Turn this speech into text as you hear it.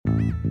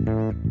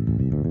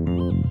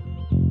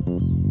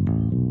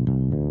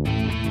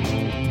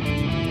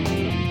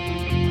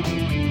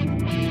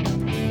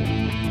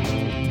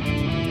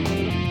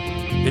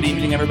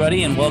evening,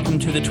 everybody, and welcome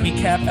to the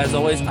TweetCap. As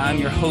always, I'm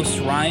your host,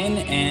 Ryan,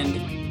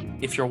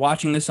 and if you're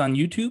watching this on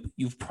YouTube,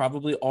 you've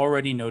probably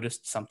already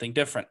noticed something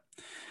different.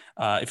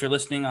 If you're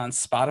listening on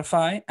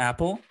Spotify,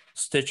 Apple,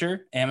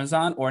 Stitcher,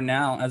 Amazon, or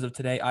now, as of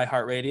today,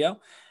 iHeartRadio,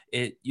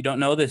 you don't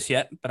know this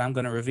yet, but I'm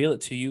going to reveal it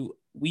to you.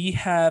 We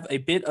have a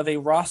bit of a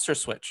roster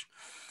switch.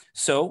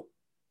 So,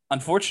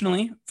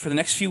 unfortunately, for the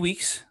next few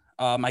weeks,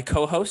 my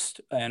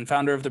co-host and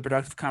founder of the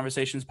Productive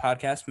Conversations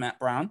podcast, Matt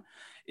Brown,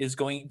 is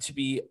going to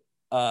be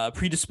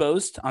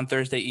predisposed on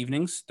Thursday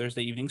evenings.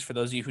 Thursday evenings, for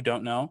those of you who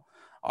don't know,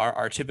 are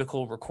our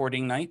typical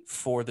recording night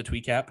for the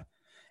TweetCap.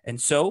 And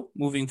so,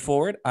 moving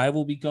forward, I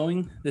will be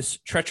going this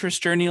treacherous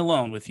journey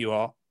alone with you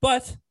all.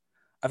 But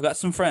I've got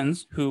some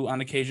friends who,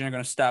 on occasion, are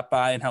going to stop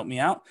by and help me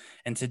out.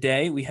 And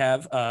today, we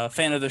have a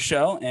fan of the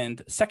show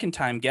and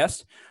second-time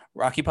guest,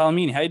 Rocky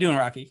Palomini. How you doing,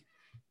 Rocky?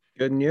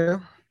 Good, and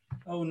you?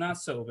 Oh, not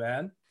so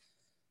bad.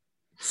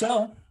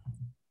 So,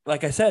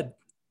 like I said,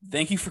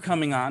 thank you for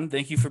coming on.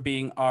 Thank you for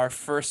being our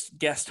first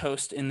guest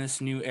host in this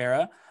new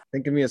era.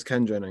 Think of me as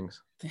Ken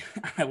Jennings.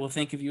 I will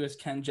think of you as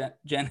Ken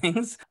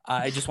Jennings.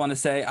 I just want to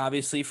say,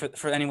 obviously,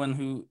 for anyone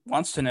who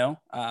wants to know,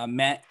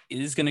 Matt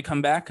is going to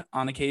come back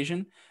on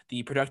occasion.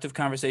 The Productive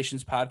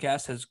Conversations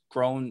podcast has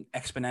grown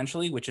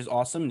exponentially, which is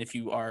awesome. And if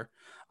you are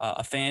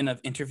a fan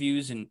of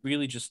interviews and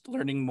really just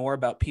learning more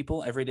about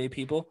people, everyday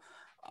people,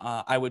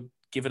 I would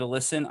give it a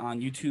listen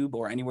on YouTube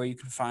or anywhere you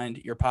can find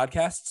your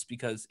podcasts,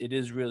 because it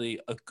is really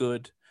a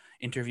good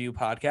interview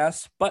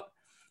podcast. But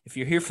if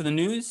you're here for the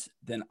news,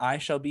 then I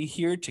shall be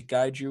here to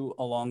guide you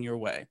along your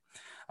way.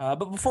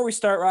 But before we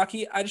start,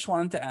 Rocky, I just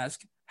wanted to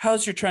ask,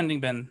 how's your trending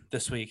been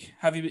this week?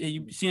 Have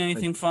you seen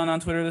anything fun on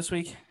Twitter this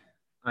week?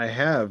 I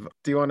have.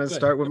 Do you want to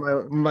start with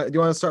my do you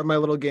want to start my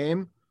little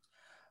game?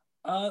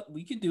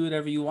 We could do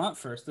whatever you want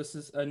first. This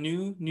is a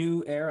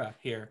new era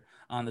here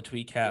on the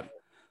TweetCap.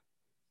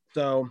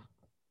 So,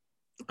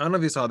 I don't know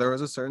if you saw, there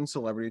was a certain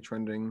celebrity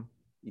trending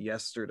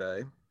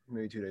yesterday,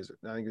 maybe 2 days.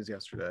 I think it was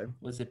yesterday.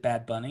 Was it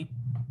Bad Bunny?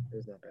 It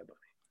was not Bad Bunny.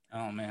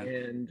 Oh, man.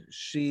 And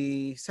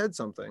she said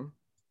something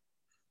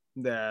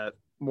that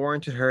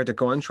warranted her to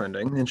go on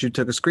trending, and she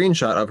took a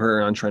screenshot of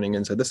her on trending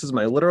and said, "This is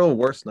my literal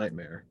worst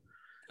nightmare."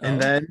 And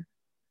then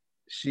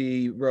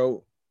she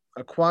wrote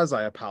a quasi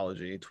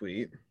apology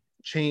tweet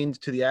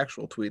chained to the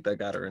actual tweet that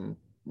got her in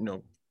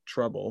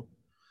trouble.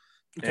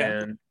 Okay.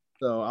 And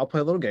so I'll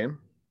play a little game.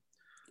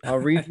 I'll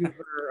read you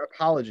her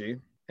apology,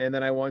 and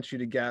then I want you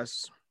to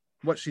guess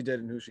what she did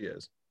and who she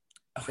is.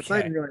 Okay. It's not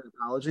even really an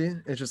apology.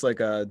 It's just like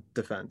a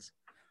defense.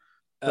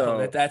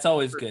 So, that's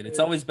always good. It's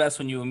always best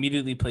when you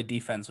immediately play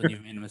defense when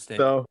you've made a mistake.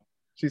 So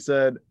she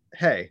said,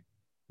 "Hey,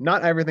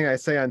 not everything I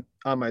say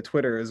on my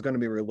Twitter is going to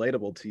be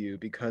relatable to you,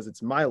 because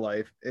it's my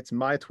life, it's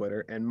my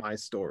Twitter, and my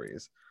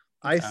stories.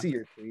 Okay. I see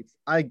your tweets.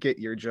 I get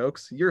your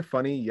jokes. You're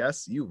funny.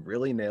 Yes, you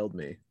really nailed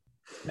me."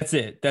 That's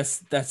it. That's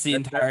the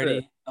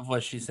entirety of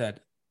what she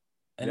said.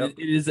 And yep.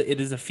 it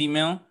is a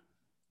female,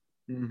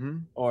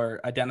 or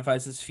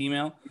identifies as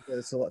female.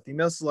 It's a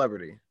female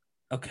celebrity.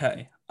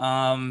 Okay.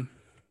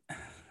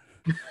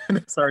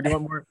 Sorry. Do you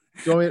want more?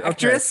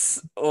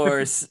 Actress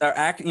or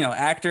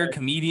actor,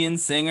 comedian,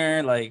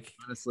 singer? Like,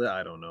 honestly,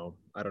 I don't know.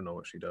 I don't know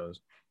what she does.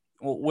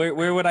 Well,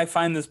 where would I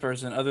find this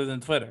person other than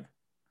Twitter?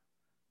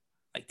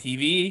 Like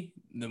TV,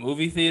 the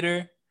movie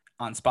theater,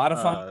 on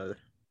Spotify?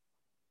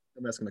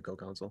 I'm asking the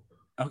co-counsel.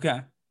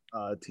 Okay.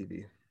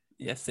 TV.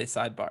 Yes, say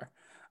sidebar.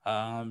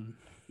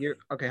 Here.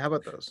 Okay. How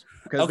about those?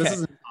 Because this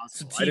is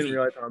impossible. So I didn't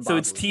realize how impossible. So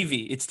it's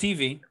TV. It's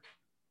TV.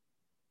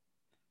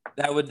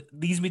 That would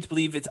leads me to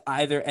believe it's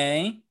either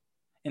A,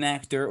 an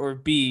actor, or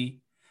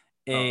B,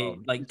 a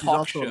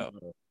talk show.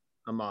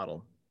 A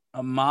model.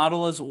 A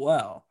model as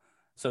well.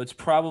 So it's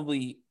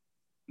probably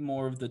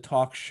more of the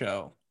talk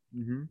show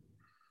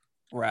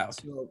route.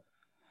 So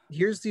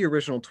here's the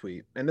original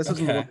tweet, and this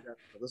is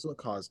what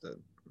caused it.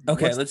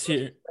 Okay, let's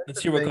hear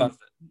what caused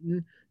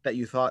it. That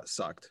you thought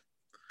sucked.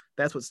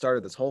 That's what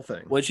started this whole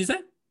thing. What'd she say?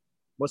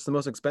 What's the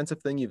most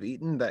expensive thing you've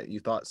eaten that you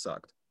thought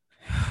sucked?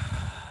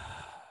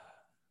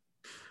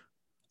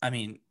 I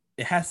mean,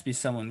 it has to be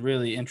someone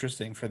really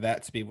interesting for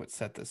that to be what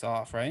set this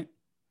off, right?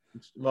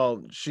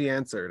 Well, she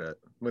answered it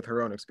with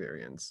her own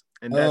experience,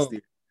 and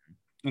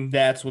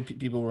that's what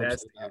people were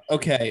upset about.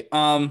 Okay.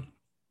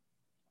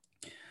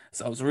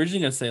 So I was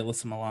originally gonna say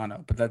Alyssa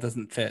Milano, but that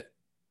doesn't fit.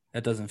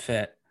 That doesn't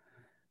fit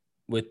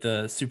with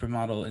the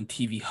supermodel and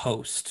TV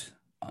host.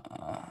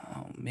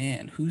 Oh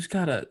man, who's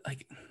got a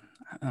like?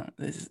 I don't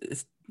know,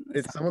 it's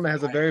someone that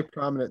has a very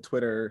prominent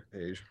Twitter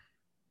page.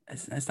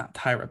 It's not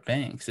Tyra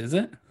Banks, is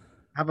it?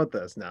 How about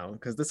this now?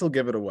 Because this will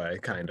give it away,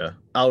 kinda.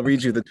 I'll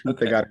read you the tweet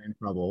that got her in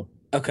trouble.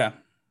 Okay.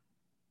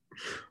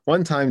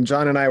 One time,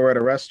 John and I were at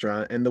a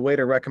restaurant, and the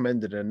waiter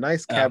recommended a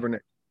nice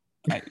Cabernet.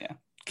 Yeah.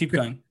 Keep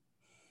going.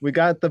 We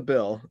got the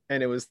bill,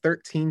 and it was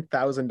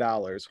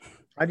 $13,000.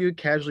 How do you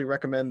casually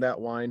recommend that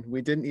wine?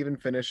 We didn't even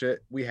finish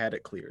it. We had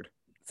it cleared.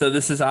 So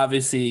this is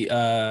obviously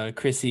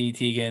Chrissy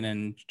Teigen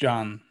and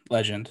John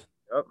Legend.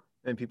 Yep.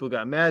 And people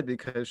got mad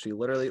because she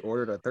literally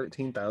ordered a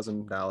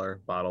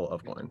 $13,000 bottle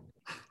of wine.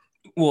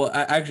 Well,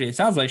 actually, it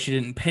sounds like she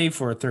didn't pay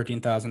for a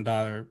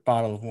 $13,000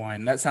 bottle of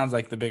wine. That sounds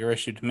like the bigger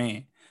issue to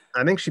me.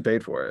 I think she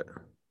paid for it.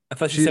 I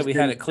thought you She said just we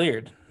had didn't it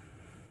cleared.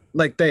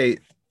 like they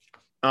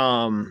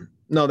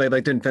no, they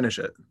like didn't finish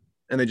it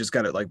and they just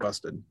got it like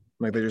busted.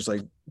 Like they just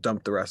like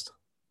dumped the rest.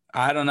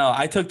 I don't know.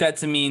 I took that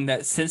to mean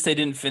that since they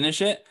didn't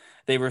finish it,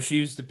 they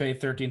refused to pay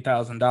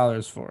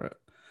 $13,000 for it.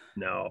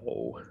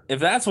 No. If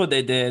that's what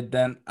they did,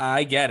 then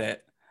I get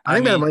it. I I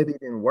think that mean, might be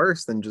even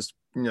worse than just,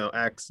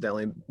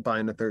 accidentally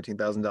buying a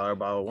 $13,000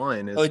 bottle of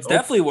wine oh, is it's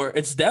definitely worse.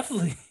 It's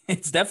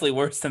definitely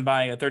worse than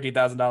buying a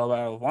 $30,000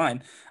 bottle of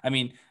wine. I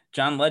mean,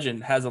 John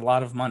Legend has a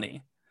lot of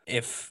money.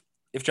 If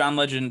John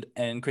Legend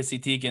and Chrissy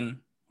Teigen,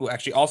 who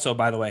actually also,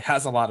 by the way,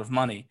 has a lot of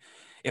money,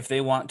 if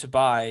they want to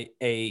buy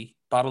a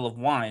bottle of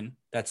wine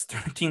that's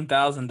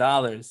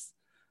 $13,000,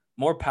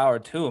 more power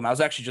to them. I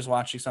was actually just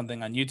watching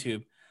something on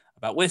YouTube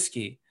about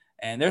whiskey,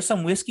 and there's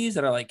some whiskeys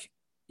that are like,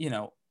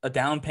 a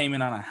down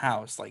payment on a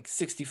house, like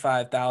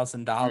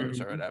 $65,000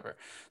 or Mhm. whatever.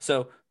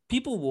 So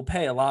people will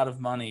pay a lot of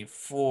money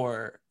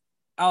for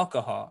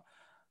alcohol.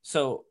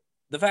 So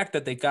the fact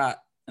that they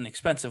got an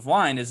expensive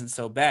wine isn't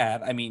so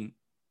bad. I mean,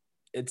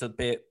 it's a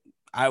bit,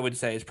 I would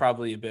say, is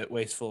probably a bit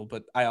wasteful,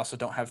 but I also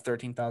don't have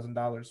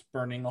 $13,000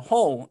 burning a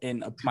hole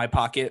in my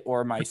pocket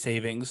or my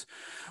savings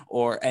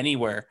or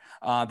anywhere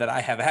that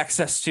I have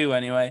access to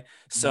anyway.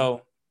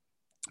 So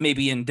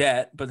maybe in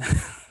debt, but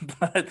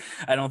but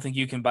I don't think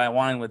you can buy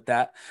wine with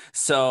that.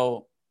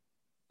 So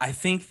I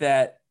think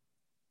that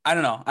I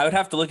don't know. I would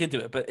have to look into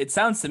it, but it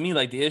sounds to me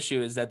like the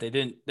issue is that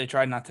they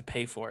tried not to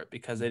pay for it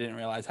because they didn't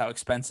realize how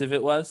expensive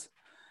it was.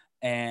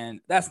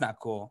 And that's not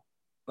cool.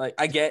 Like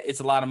I get it's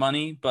a lot of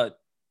money, but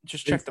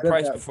just check the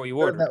price before you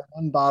Instead of order it. that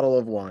one bottle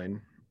of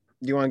wine,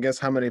 do you want to guess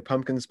how many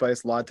pumpkin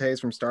spice lattes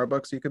from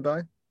Starbucks you could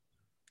buy?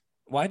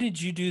 Why did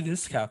you do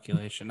this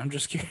calculation? I'm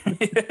just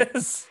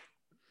curious.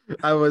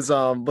 I was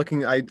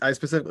looking I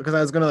specifically because I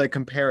was gonna like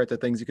compare it to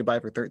things you could buy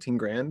for 13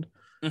 grand.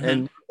 Hmm.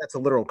 And that's a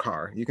literal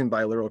car. You can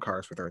buy literal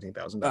cars for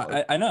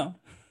 $13,000. I know.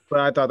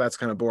 But I thought that's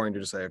kind of boring to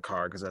just say a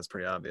car because that's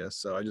pretty obvious.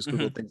 So I just Hmm.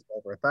 Googled things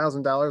over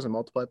 $1,000 and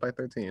multiplied by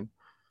 13.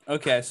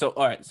 Okay, so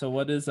all right. So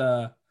what is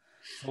the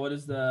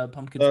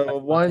pumpkin spice So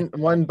latte?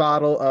 one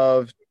bottle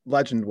of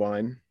Legend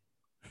wine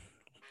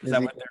Is is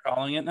that what equal they're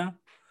calling it now?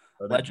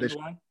 Legend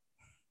wine?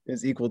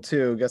 is equal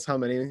to guess how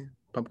many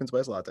pumpkin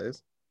spice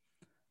lattes?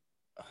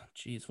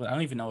 Jeez, what I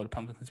don't even know what a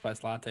pumpkin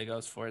spice latte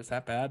goes for. Is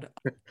that bad?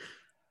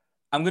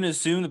 I'm gonna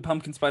assume the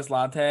pumpkin spice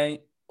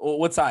latte. Well,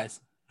 what size?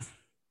 That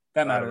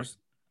I don't know. matters.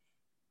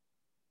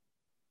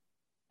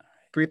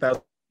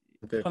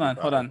 3,050 Hold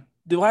probably. on.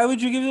 Why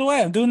would you give it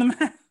away? I'm doing the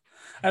math.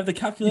 I have the You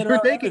calculator were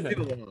out and taking too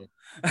everything. long.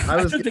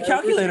 I took the I was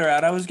calculator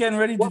out. I was getting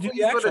ready to what do were the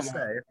you going to actual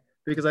math. say?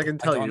 Because I can I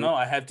tell don't you. know.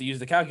 I had to use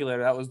the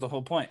calculator. That was the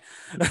whole point.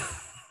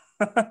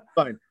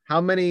 Fine. How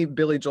many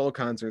Billy Joel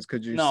concerts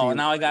could you see? No,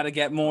 now I got to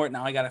get more.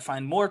 Now I got to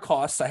find more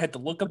costs. I had to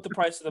look up the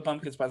price of the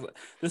pumpkin spice.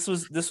 This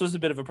was a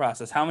bit of a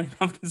process. How many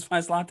pumpkin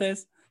spice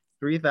lattes?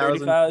 3,000.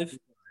 35,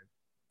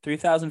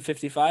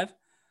 3,055.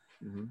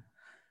 Mm-hmm.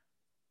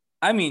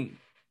 I mean,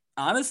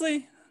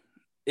 honestly,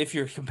 if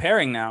you're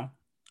comparing now,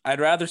 I'd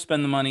rather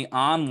spend the money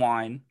on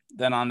wine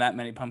than on that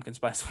many pumpkin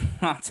spice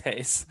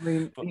lattes. I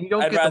mean, But you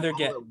don't I'd get them rather all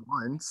get at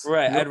once.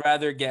 right. You don't I'd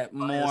rather get buy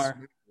a more.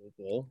 swimming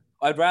pool.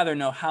 I'd rather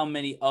know how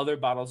many other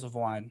bottles of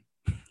wine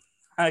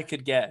I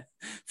could get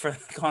for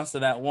the cost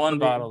of that I one mean,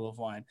 bottle of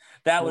wine.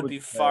 That what would would be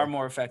you far say?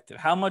 more effective.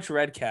 How much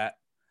Red Cat?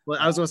 Well,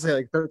 I was going to say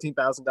like $13,000,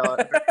 13,000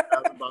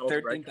 bottles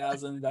of Red Cat.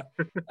 13,000.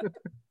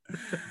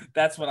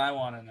 That's what I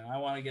want to know. I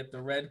want to get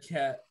the Red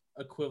Cat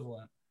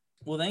equivalent.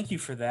 Well, thank you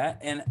for that.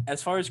 And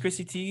as far as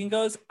Chrissy Teigen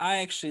goes, I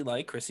actually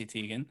like Chrissy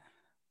Teigen.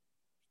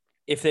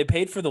 If they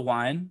paid for the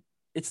wine,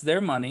 it's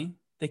their money.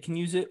 They can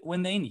use it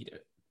when they need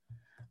it.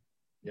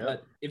 Yeah.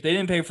 But if they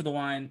didn't pay for the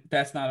wine,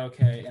 that's not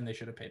okay, and they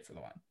should have paid for the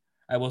wine.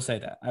 I will say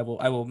that. I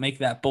will make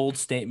that bold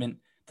statement,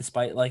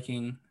 despite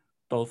liking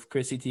both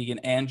Chrissy Teigen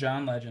and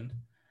John Legend,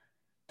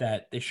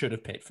 that they should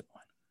have paid for the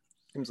wine.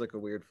 Seems like a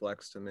weird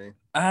flex to me.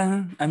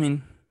 I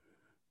mean,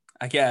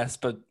 I guess,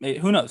 but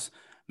who knows?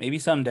 Maybe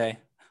someday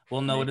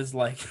we'll know what Maybe, it's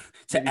like to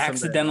maybe someday I'll.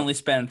 accidentally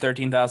spend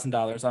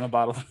 $13,000 on a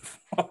bottle of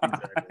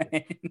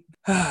Exactly.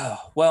 wine.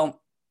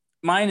 Well,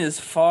 mine is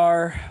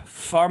far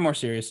more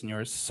serious than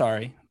yours.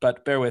 Sorry,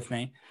 but bear with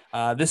me.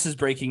 This is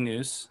breaking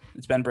news.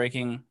 It's been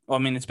breaking. Well,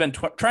 I mean, it's been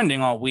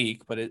trending all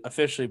week, but it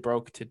officially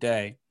broke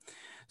today.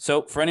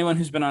 So, for anyone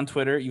who's been on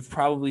Twitter, you've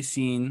probably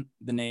seen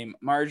the name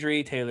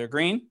Marjorie Taylor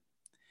Greene.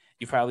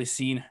 You've probably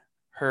seen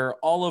her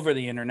all over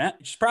the internet.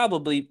 It's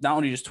probably not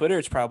only just Twitter,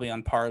 it's probably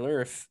on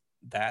Parler if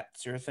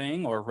that's your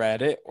thing, or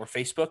Reddit or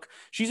Facebook.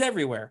 She's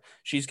everywhere.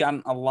 She's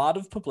gotten a lot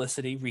of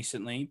publicity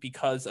recently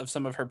because of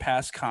some of her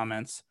past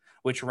comments,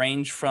 which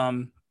range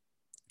from,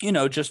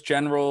 just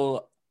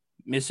general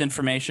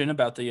misinformation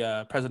about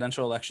the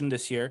presidential election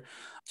this year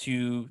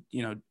to,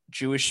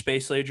 Jewish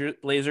space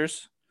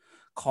lasers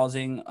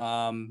causing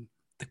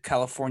the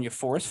California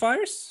forest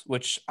fires,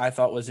 which I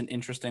thought was an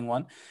interesting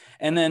one.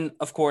 And then,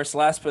 of course,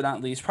 last but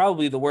not least,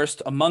 probably the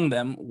worst among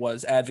them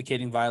was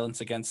advocating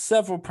violence against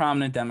several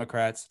prominent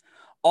Democrats,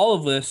 all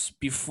of this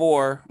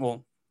before,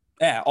 well,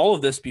 yeah, all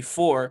of this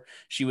before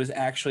she was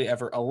actually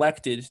ever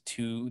elected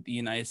to the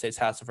United States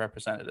House of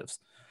Representatives.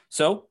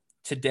 So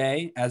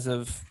today, as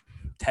of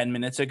 10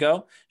 minutes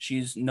ago,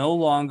 she's no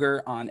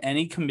longer on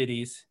any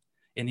committees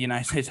in the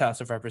United States House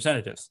of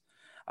Representatives.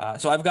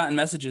 So I've gotten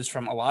messages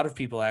from a lot of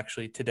people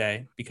actually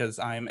today because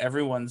I am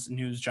everyone's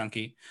news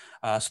junkie.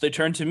 So they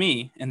turn to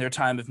me in their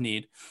time of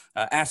need,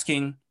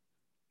 asking,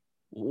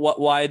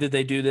 why did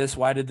they do this?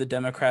 Why did the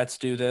Democrats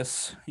do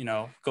this? You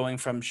know, going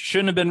from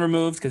shouldn't have been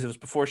removed because it was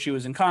before she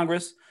was in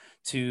Congress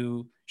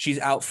to she's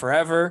out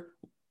forever.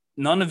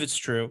 None of it's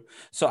true.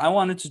 So I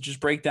wanted to just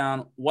break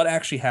down what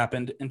actually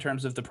happened in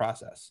terms of the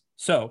process.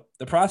 So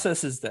the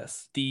process is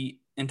this: the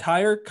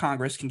entire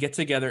Congress can get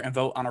together and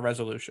vote on a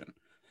resolution.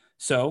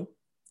 So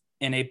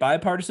in a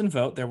bipartisan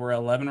vote, there were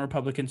 11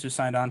 Republicans who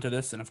signed on to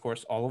this, and of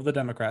course, all of the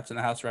Democrats in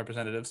the House of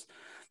Representatives.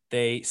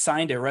 They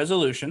signed a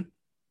resolution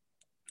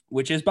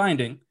which is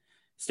binding,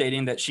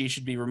 stating that she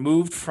should be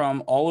removed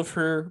from all of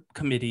her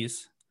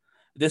committees.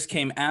 This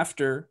came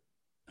after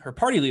her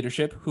party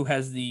leadership, who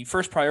has the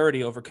first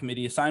priority over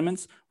committee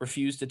assignments,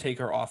 refused to take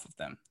her off of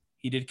them.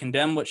 He did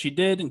condemn what she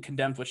did and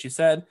condemned what she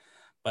said,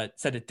 but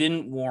said it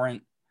didn't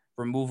warrant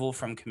removal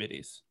from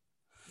committees.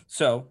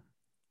 So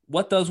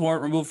what does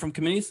warrant removal from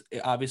committees?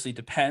 It obviously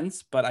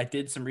depends, but I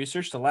did some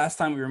research. The last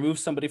time we removed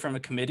somebody from a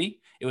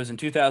committee, it was in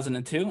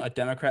 2002, a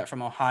Democrat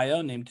from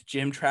Ohio named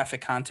Jim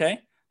Traficante.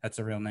 That's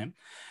a real name.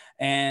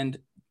 And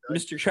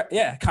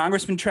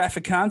Congressman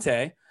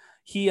Traficante,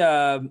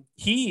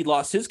 he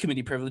lost his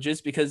committee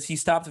privileges because he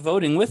stopped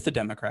voting with the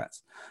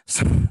Democrats.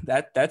 So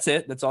that's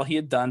it. That's all he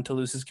had done to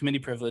lose his committee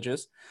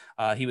privileges.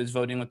 He was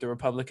voting with the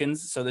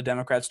Republicans, so the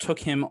Democrats took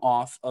him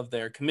off of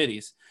their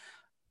committees.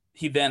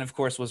 He then, of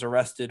course, was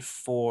arrested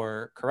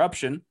for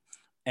corruption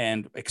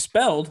and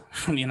expelled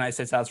from the United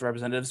States House of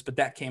Representatives, but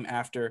that came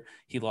after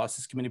he lost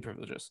his committee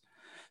privileges.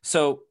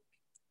 So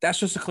that's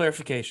just a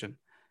clarification.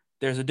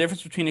 There's a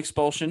difference between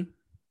expulsion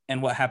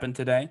and what happened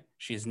today.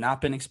 She has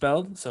not been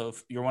expelled. So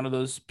if you're one of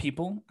those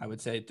people, I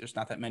would say there's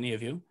not that many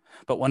of you,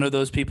 but one of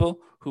those people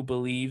who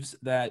believes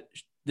that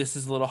this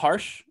is a little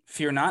harsh,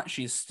 fear not.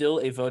 She's still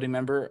a voting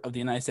member of the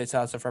United States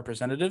House of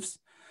Representatives.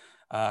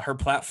 Her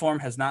platform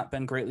has not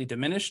been greatly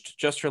diminished,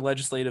 just her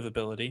legislative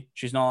ability.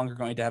 She's no longer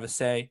going to have a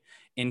say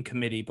in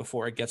committee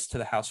before it gets to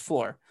the House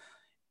floor.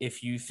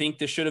 If you think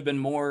this should have been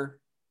more,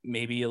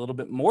 maybe a little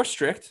bit more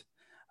strict,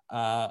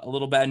 a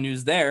little bad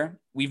news there.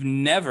 We've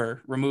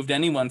never removed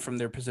anyone from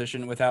their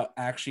position without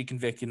actually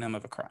convicting them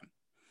of a crime.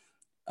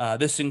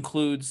 This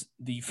includes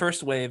the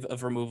first wave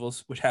of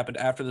removals, which happened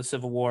after the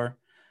Civil War.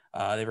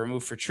 They were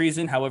removed for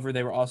treason. However,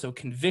 they were also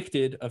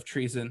convicted of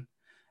treason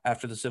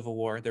after the Civil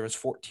War. There was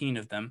 14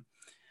 of them.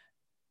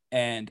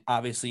 And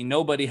obviously,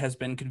 nobody has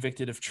been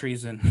convicted of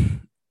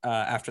treason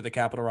after the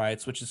Capitol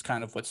riots, which is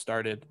kind of what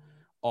started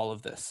all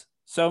of this.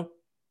 So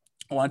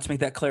I wanted to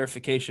make that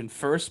clarification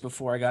first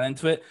before I got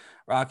into it.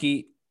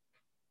 Rocky,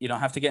 you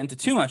don't have to get into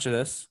too much of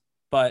this,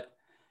 but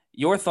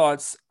your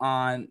thoughts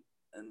on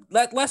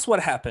less what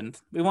happened.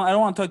 I don't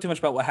want to talk too much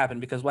about what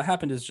happened because what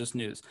happened is just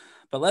news,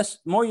 but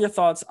more your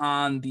thoughts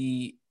on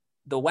the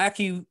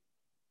wacky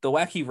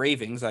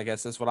ravings, I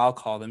guess is what I'll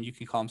call them. You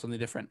can call them something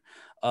different,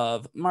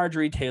 of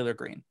Marjorie Taylor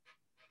Greene.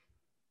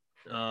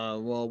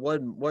 Well,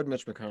 what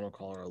Mitch McConnell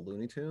call her, a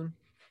Looney Tune?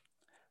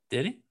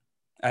 Did he?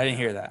 I didn't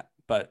hear that,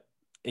 but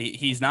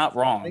he's not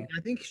wrong.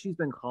 I think she's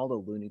been called a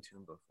Looney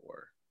Tune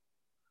before.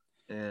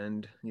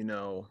 And, you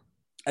know,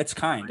 it's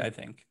kind, I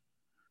think.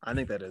 I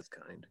think that is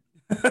kind.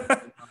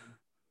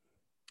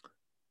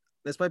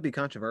 This might be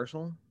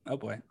controversial. Oh,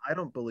 boy. I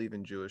don't believe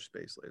in Jewish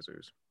space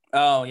lasers.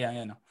 Oh,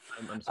 yeah, no.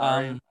 I'm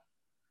sorry. I'm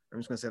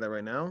just going to say that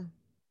right now.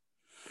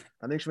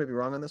 I think she might be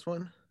wrong on this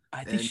one.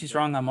 I think she's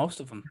wrong on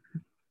most of them.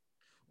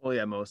 Well,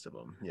 yeah, most of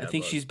them. Yeah, I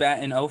think she's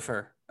batting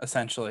over,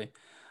 essentially,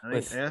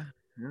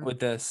 with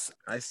this.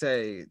 I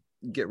say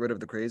get rid of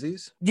the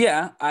crazies.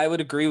 Yeah, I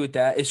would agree with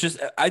that. It's just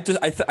I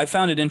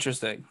found it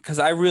interesting because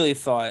I really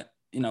thought,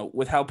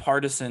 with how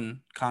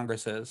partisan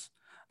Congress is,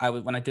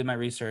 when I did my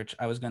research,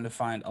 I was going to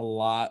find a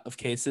lot of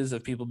cases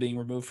of people being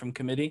removed from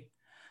committee.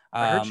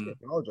 I heard she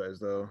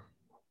apologized though.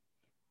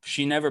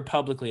 She never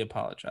publicly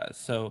apologized.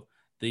 So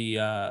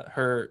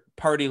her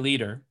party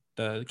leader,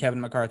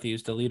 Kevin McCarthy,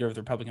 who's the leader of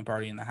the Republican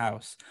Party in the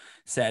House,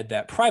 said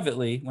that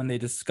privately, when they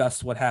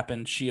discussed what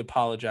happened, she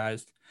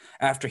apologized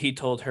after he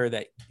told her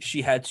that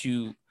she had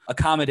to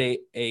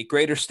accommodate a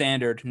greater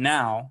standard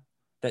now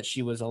that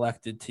she was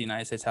elected to the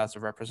United States House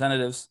of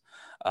Representatives.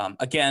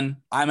 Again,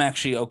 I'm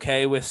actually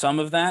okay with some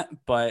of that,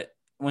 but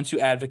once you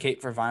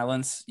advocate for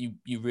violence,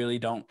 you really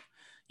don't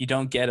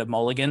get a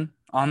mulligan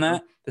on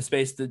that. The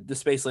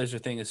space laser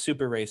thing is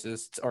super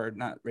racist, or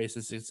not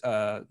racist. It's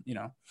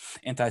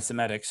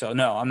anti-Semitic. So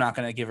no, I'm not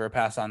going to give her a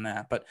pass on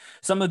that. But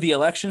some of the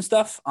election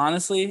stuff,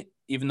 honestly,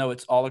 even though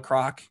it's all a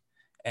crock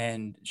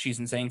and she's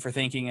insane for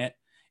thinking it,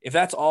 if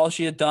that's all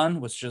she had done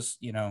was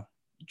just,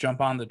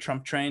 jump on the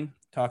Trump train,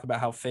 talk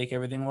about how fake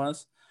everything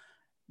was,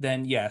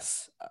 then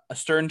yes, a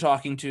stern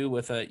talking to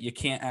with you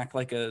can't act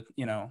like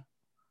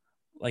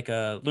like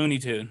a Looney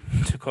Tune,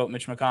 to quote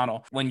Mitch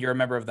McConnell, when you're a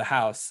member of the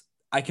House.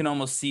 I can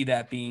almost see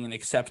that being an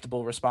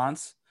acceptable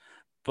response.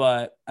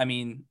 But I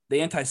mean,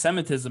 the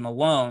anti-Semitism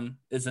alone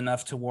is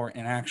enough to warrant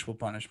an actual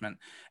punishment.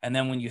 And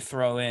then when you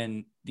throw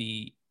in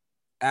the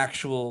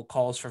actual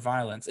calls for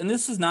violence, and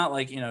this is not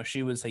like,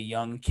 she was a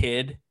young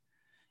kid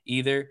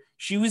either.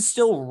 She was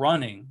still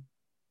running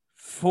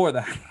for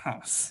the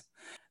House.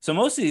 So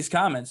most of these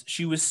comments,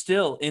 she was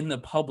still in the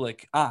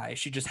public eye.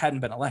 She just hadn't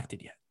been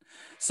elected yet.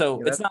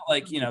 So it's not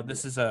like,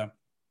 this is a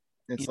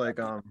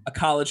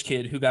college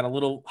kid who got a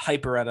little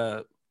hyper at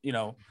a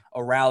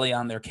rally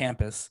on their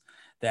campus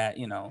that,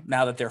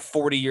 now that they're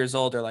 40 years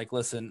old, they're like,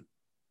 listen,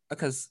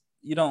 because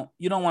you don't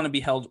want to be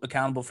held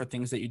accountable for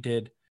things that you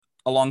did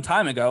a long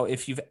time ago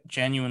if you've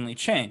genuinely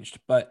changed.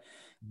 But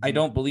I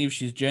don't believe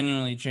she's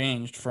genuinely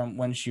changed from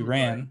when she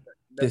ran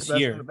this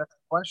year. That's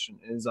the question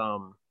is,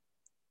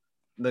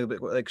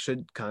 like,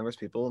 should Congress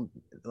people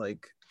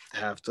like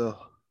have to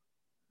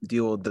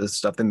deal with the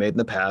stuff they made in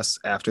the past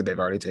after they've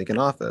already taken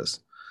office?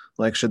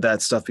 Like, should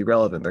that stuff be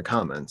relevant, their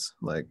comments,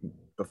 like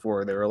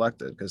before they were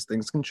elected? Because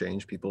things can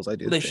change, people's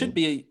ideas. Well, they should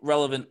be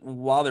relevant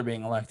while they're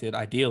being elected,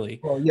 ideally.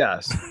 Well,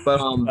 yes,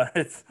 but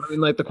I mean,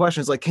 like, the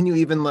question is, like, can you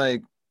even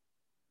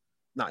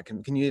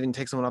can you even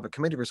take someone off a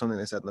committee for something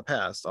they said in the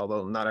past?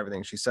 Although not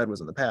everything she said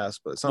was in the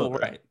past, but some. Well,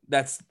 right.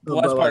 That's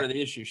part of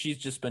the issue. She's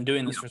just been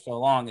doing this for so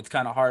long. It's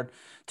kind of hard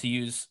to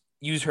use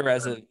her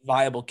as a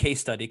viable case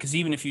study, because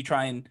even if you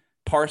try and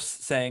parse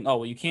saying, oh,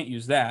 well, you can't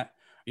use that,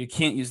 you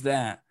can't use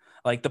that,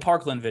 like the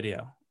Parkland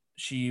video.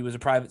 She was a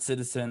private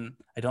citizen.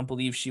 I don't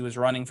believe she was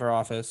running for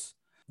office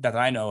that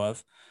I know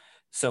of.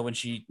 So when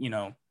she,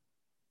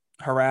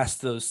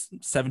 harassed those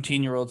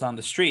 17-year-olds on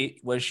the street,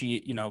 was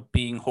she,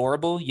 being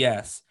horrible?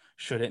 Yes.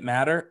 Should it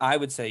matter? I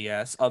would say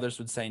yes. Others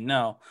would say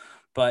no.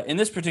 But in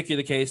this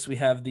particular case, we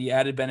have the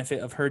added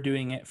benefit of her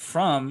doing it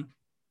from,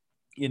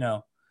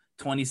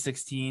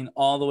 2016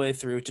 all the way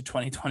through to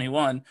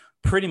 2021,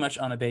 pretty much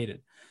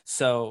unabated.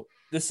 So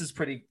this is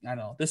pretty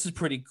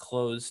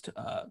closed.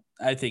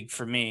 I think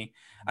for me,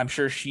 I'm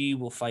sure she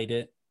will fight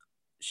it.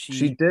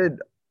 She did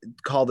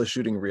call the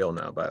shooting real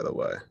now, by the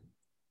way.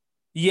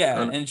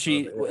 Yeah. And I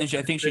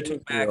think she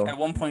took back at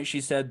one point. She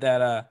said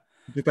that,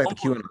 took back the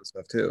QAnon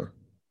stuff too.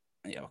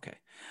 Yeah. Okay.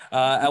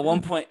 At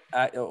one point,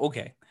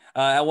 okay.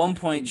 At one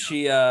point,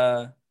 she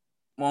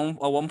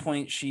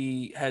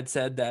had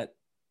said that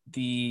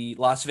the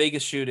Las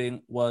Vegas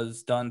shooting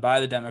was done by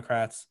the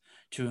Democrats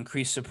to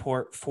increase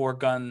support for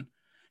gun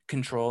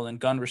control and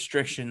gun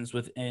restrictions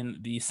within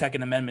the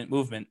Second Amendment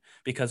movement,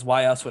 because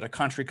why else would a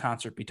country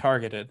concert be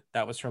targeted?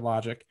 That was her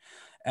logic.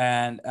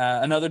 And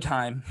another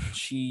time,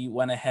 she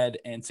went ahead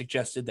and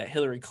suggested that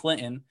Hillary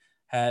Clinton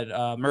had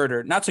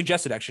murdered, not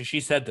suggested actually, she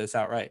said this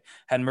outright,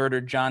 had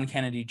murdered John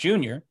Kennedy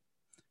Jr.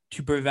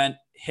 to prevent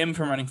him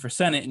from running for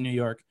Senate in New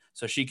York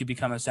so she could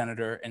become a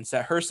senator and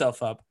set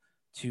herself up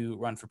to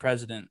run for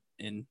president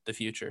in the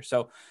future.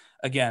 So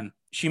again,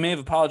 she may have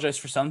apologized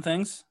for some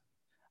things.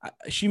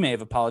 She may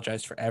have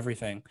apologized for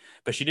everything,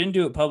 but she didn't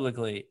do it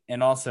publicly.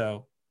 And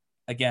also,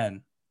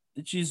 again,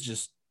 she's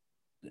just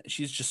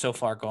so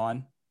far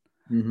gone.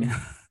 Mm-hmm.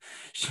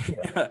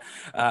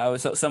 I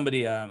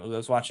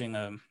was watching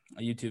a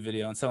YouTube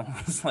video, and someone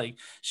was like,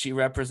 she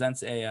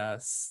represents a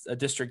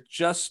district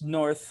just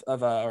north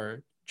of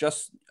I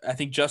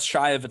think just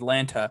shy of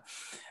Atlanta,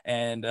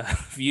 and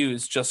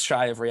views just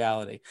shy of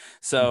reality.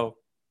 So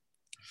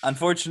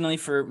unfortunately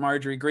for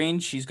Marjorie Greene,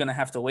 she's going to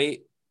have to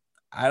wait.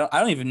 I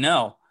don't even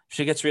know if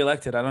she gets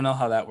reelected. I don't know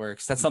how that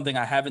works. That's something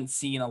I haven't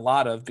seen a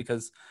lot of,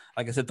 because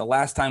like I said, the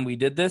last time we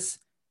did this,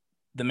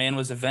 the man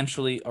was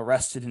eventually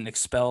arrested and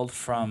expelled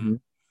from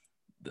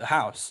the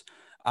House.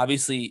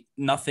 Obviously,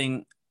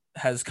 nothing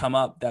has come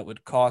up that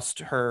would cost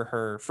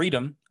her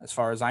freedom, as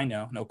far as I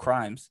know. No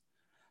crimes.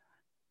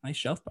 Nice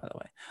shelf, by the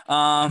way.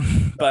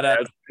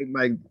 But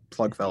my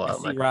plug fell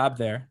out. I see Rob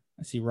there.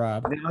 I see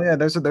Rob. Oh yeah,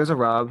 there's a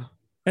Rob.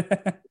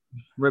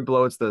 Right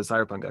below it's the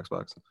Cyberpunk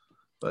Xbox.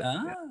 But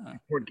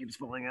cord keeps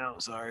falling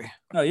out. Sorry.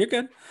 No, you're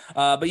good.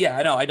 But yeah,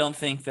 I know. I don't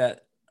think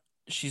that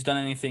she's done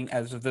anything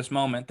as of this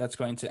moment that's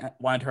going to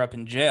wind her up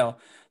in jail.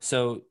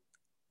 So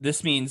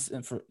this means,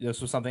 and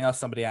this was something else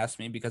somebody asked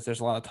me, because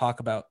there's a lot of talk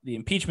about the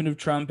impeachment of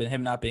Trump and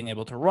him not being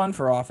able to run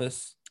for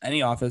office,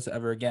 any office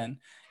ever again,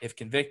 if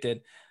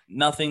convicted.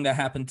 Nothing that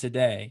happened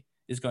today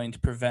is going to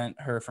prevent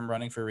her from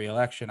running for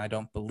re-election, I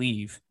don't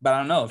believe. But I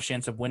don't know if she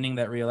ends up winning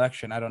that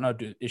re-election. I don't know.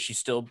 Is she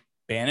still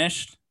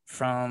banished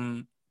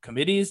from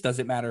committees? Does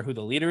it matter who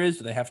the leader is?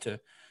 Do they have to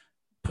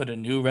put a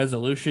new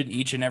resolution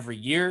each and every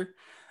year?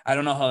 I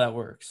don't know how that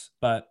works.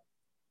 But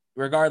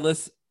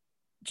regardless,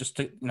 just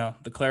to,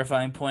 the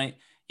clarifying point,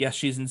 yes,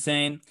 she's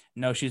insane.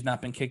 No, she's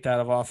not been kicked out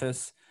of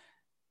office.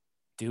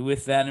 Do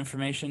with that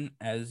information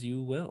as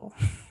you will.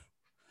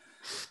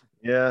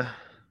 Yeah.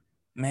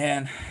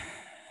 Man,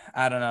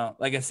 I don't know.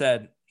 Like I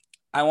said,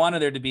 I wanted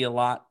there to be a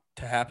lot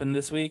to happen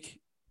this week,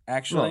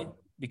 actually,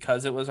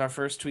 because it was our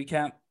first tweet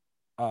cap,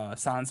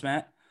 sans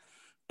Matt,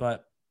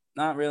 but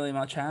not really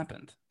much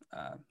happened.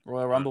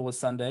 Royal Rumble was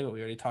Sunday, but we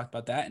already talked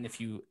about that. And if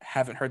you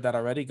haven't heard that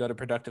already, go to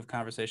Productive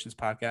Conversations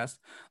podcast.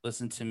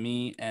 Listen to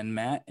me and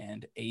Matt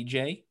and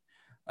AJ,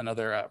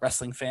 another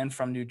wrestling fan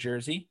from New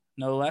Jersey,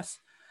 no less,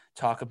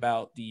 talk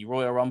about the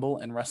Royal Rumble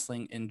and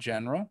wrestling in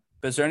general.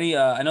 But is there any?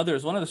 I know there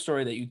was one other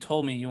story that you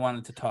told me you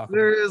wanted to talk about.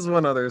 There is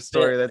one other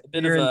story that's a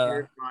bit near of and dear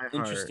a to my heart.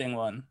 interesting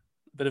one.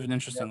 A bit of an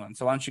interesting one.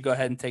 So why don't you go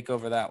ahead and take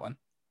over that one?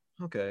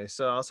 Okay,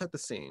 so I'll set the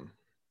scene.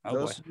 Oh,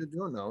 those boy. who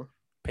don't know,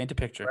 paint a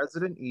picture.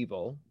 Resident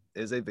Evil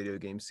is a video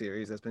game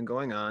series that's been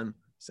going on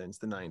since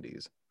the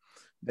 90s.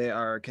 They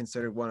are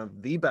considered one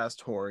of the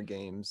best horror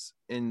games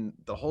in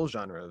the whole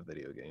genre of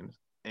video games,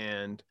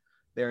 and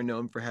they are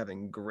known for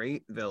having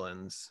great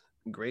villains,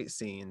 great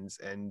scenes,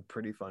 and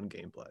pretty fun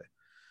gameplay.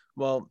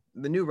 Well,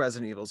 the new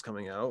Resident Evil is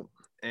coming out,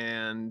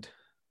 and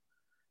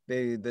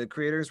the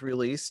creators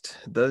released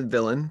the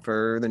villain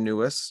for the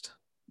newest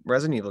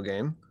Resident Evil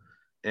game,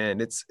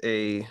 and it's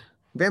a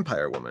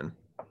vampire woman.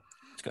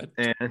 It's good.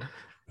 And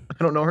I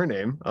don't know her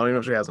name. I don't even know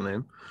if she has a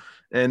name.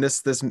 And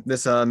this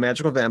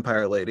magical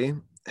vampire lady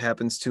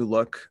happens to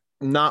look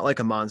not like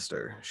a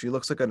monster. She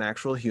looks like an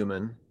actual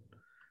human,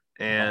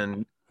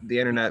 and the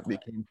internet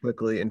became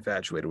quickly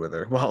infatuated with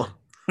her. Well,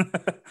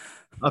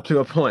 up to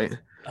a point.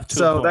 That's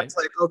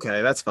like,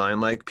 okay, that's fine.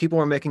 Like, people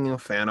were making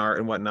fan art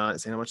and whatnot,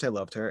 saying how much they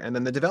loved her. And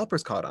then the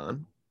developers caught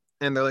on,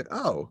 and they're like,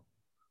 oh,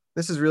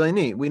 this is really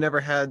neat. We never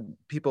had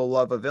people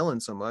love a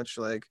villain so much.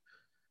 Like,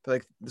 so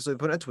they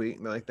put in a tweet,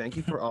 and they're like, thank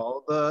you for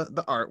all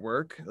the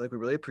artwork. Like, we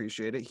really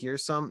appreciate it.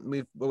 Here's some,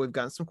 we've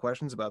gotten some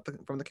questions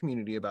from the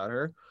community about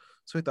her.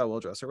 So we thought we'll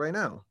address her right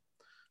now.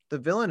 The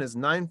villain is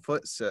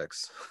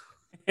 9'6".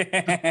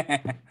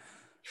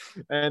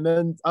 And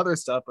then other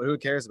stuff, but who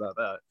cares about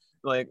that?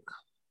 Like,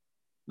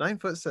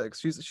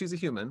 9'6". She's a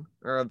human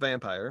or a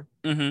vampire.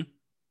 Mm-hmm.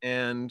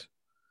 And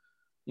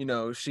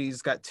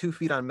she's got 2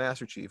 feet on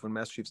Master Chief when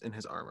Master Chief's in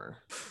his armor.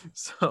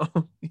 So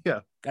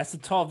yeah. That's a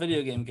tall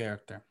video game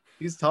character.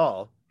 He's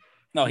tall.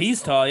 No,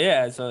 he's tall,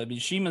 yeah. So I mean,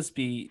 she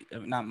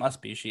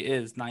she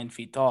is 9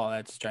 feet tall.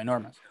 That's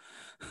ginormous.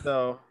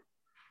 So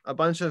a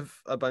bunch of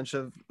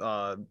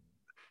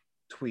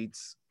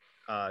tweets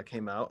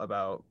came out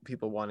about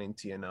people wanting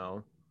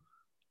to,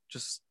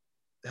 just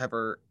have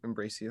her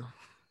embrace you.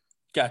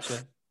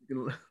 Gotcha.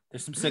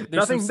 There's some sick.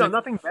 Nothing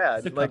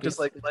bad. Sick like puppies. Just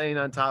like laying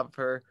on top of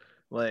her,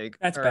 like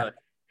that's bad.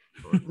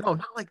 No,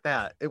 not like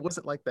that. It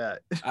wasn't like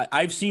that.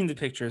 I've seen the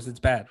pictures.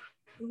 It's bad.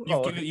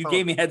 You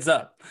gave me heads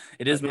up.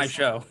 It is my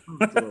show.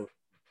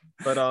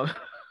 But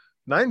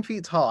 9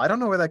 feet tall. I don't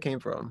know where that came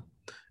from,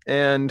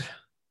 and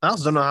I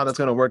also don't know how that's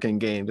going to work in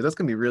game, because that's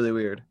going to be really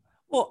weird.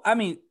 Well, I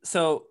mean,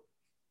 so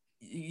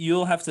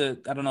you'll have to.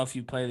 I don't know if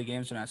you play the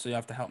games or not, so you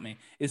have to help me.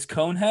 Is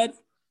Conehead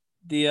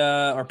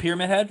or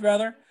Pyramid Head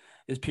rather?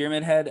 Is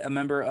Pyramid Head a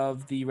member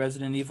of the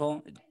Resident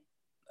Evil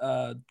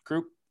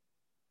group,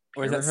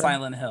 or is that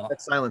Silent Hill?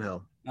 That's Silent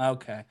Hill.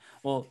 Okay.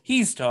 Well,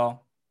 he's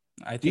tall.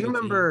 I think. Do you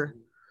remember?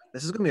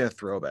 This is gonna be a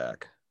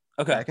throwback.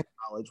 Okay. Back in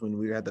college, when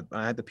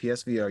I had the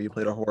PSVR, you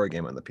played a horror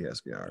game on the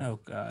PSVR. Oh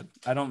God,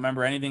 I don't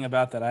remember anything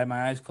about that. I had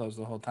my eyes closed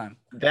the whole time.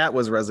 That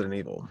was Resident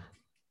Evil.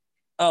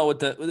 Oh, with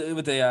the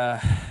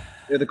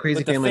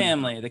crazy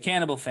family, the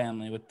cannibal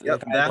family.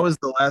 That was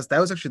the last. That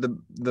was actually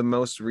the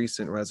most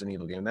recent Resident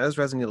Evil game. That was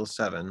Resident Evil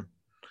 7.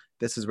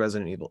 This is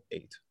Resident Evil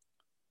 8.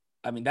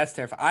 I mean, that's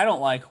terrifying. I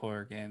don't like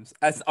horror games.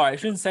 All right, I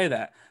shouldn't say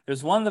that.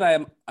 There's one that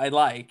I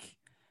like,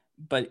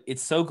 but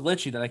it's so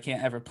glitchy that I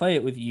can't ever play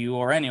it with you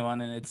or anyone.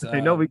 And it's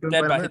Dead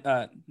by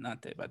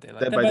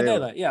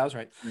Daylight. Yeah, I was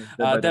right.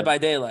 Dead by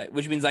Daylight,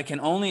 which means I can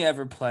only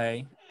ever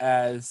play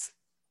as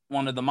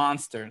one of the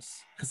monsters,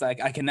 because I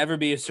can never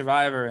be a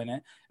survivor in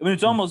it. I mean,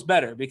 it's almost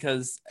better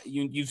because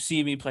you've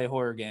seen me play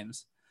horror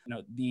games.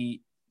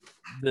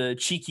 The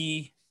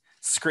cheeky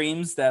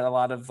screams that a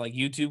lot of like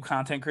YouTube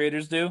content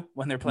creators do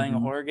when they're playing a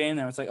horror game.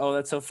 And it's like, oh,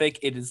 that's so fake.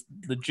 It is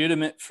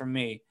legitimate for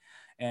me.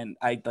 And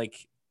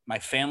my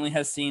family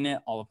has seen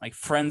it. All of my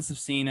friends have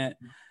seen it.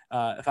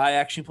 If I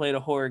actually played a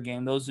horror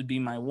game, those would be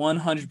my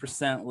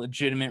 100%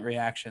 legitimate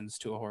reactions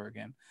to a horror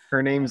game.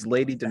 Her name's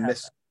Lady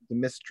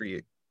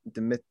Dimitrescu.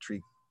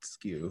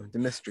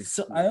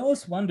 So I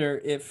always wonder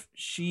if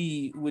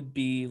she would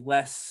be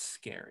less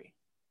scary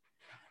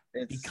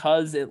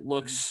because it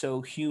looks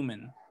so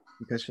human.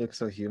 Because she looks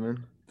so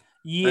human?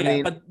 Yeah, I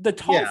mean, but the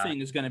tall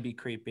thing is going to be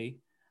creepy.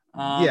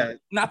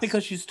 Not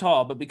because she's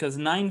tall, but because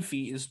 9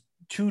 feet is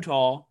too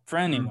tall for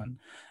anyone.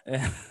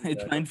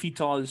 9 feet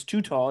tall is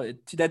too tall.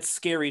 That's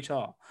scary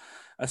tall,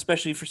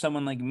 especially for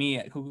someone like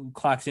me who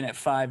clocks in at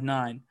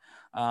 5'9",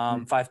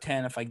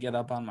 5'10" if I get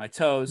up on my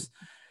toes.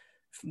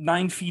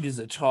 9 feet is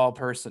a tall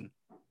person.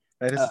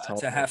 That is a tall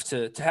to have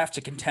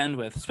to contend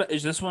with.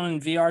 Is this one in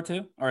VR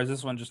too, or is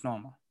this one just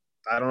normal?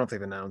 I don't know if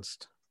they've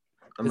announced.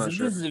 I'm not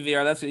sure. This is a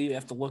VR. That's what you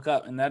have to look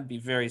up, and that'd be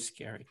very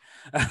scary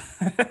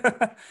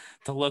to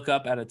look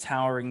up at a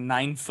towering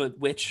 9-foot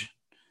witch.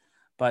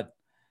 But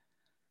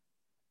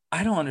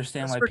I don't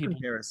understand why people.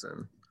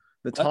 Comparison.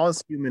 The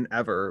tallest human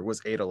ever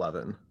was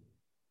 8'11".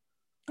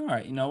 All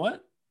right, you know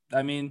what?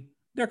 I mean,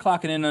 they're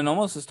clocking in and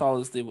almost as tall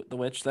as the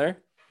witch there.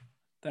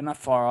 They're not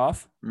far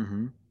off.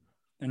 Mm-hmm.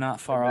 They're not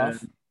far And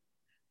off.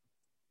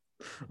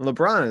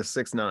 LeBron is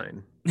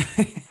 6'9".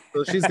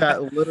 So she's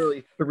got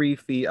literally 3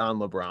 feet on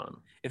LeBron.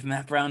 If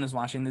Matt Brown is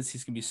watching this,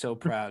 he's gonna be so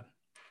proud.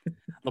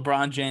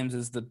 LeBron James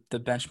is the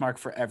benchmark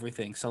for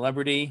everything: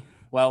 celebrity,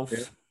 Yeah. wealth,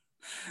 Did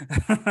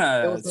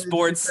you see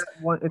sports.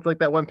 that one? It's like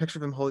that one picture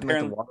of him holding like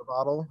the Apparently, water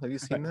bottle. Have you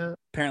seen that?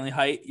 apparently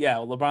height. Yeah,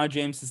 well, LeBron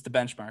James is the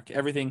benchmark.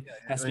 Everything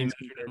has to And be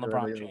he's measured in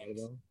compared to LeBron everybody in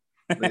the water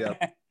James. bottle.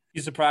 But yeah.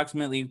 He's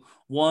approximately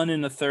 1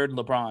 1/3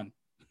 LeBron.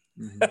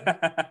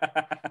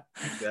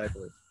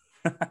 Exactly.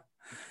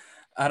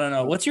 I don't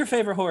know. What's your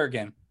favorite horror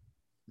game?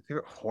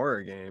 Favorite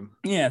horror game?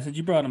 Yeah, since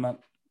you brought him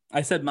up,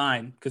 I said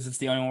mine because it's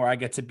the only one where I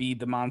get to be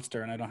the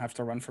monster and I don't have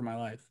to run for my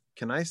life.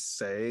 Can I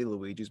say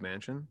Luigi's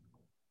Mansion?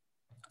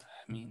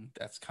 I mean,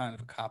 that's kind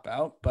of a cop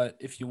out, but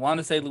if you want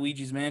to say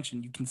Luigi's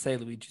Mansion, you can say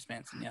Luigi's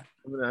Mansion. Yeah.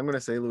 I'm gonna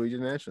say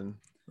Luigi's Mansion.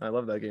 I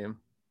love that game.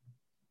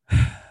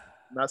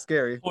 Not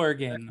scary. Horror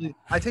game. Actually,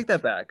 I take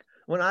that back.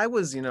 When I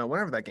was,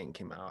 whenever that game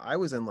came out, I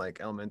was in like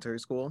elementary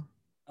school.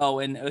 Oh,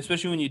 and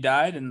especially when you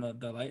died and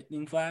the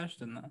lightning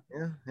flashed and the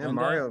Yeah, window.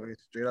 Mario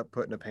straight up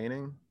put in a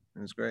painting.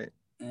 It was great.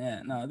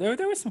 Yeah, no,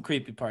 there were some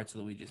creepy parts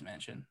of Luigi's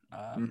Mansion,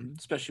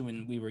 especially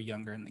when we were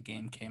younger and the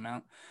game came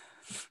out.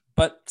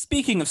 But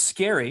speaking of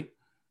scary,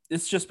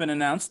 it's just been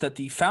announced that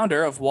the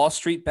founder of Wall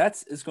Street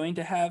Bets is going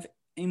to have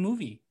a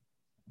movie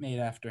made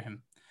after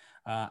him.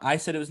 I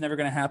said it was never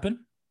going to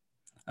happen.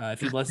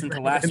 If you listened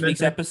to last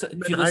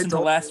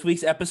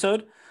week's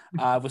episode,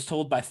 I was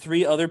told by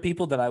 3 other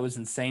people that I was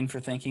insane for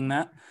thinking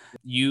that.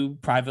 You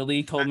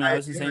privately told me I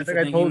was insane for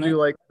thinking that. I told you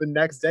like the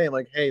next day,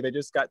 like, hey, they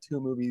just got 2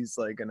 movies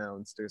like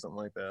announced or something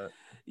like that.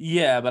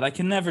 Yeah, but I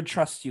can never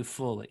trust you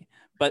fully.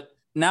 But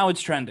now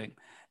it's trending,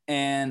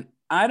 and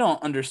I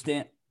don't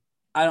understand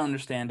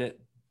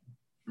it.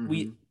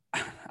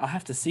 I'll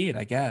have to see it,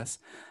 I guess.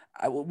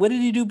 What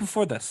did he do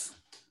before this?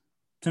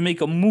 To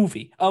make a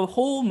movie, a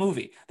whole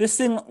movie. This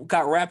thing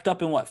got wrapped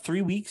up in what,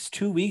 3 weeks,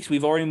 2 weeks?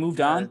 We've already moved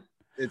on.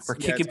 We're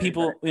kicking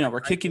people, we're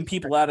kicking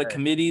people out of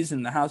committees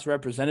in the House of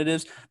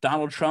Representatives.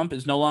 Donald Trump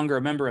is no longer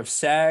a member of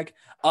SAG.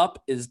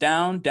 Up is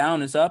down,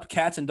 down is up.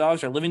 Cats and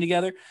dogs are living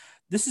together.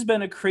 This has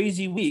been a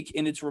crazy week,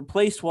 and it's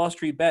replaced Wall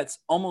Street Bets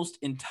almost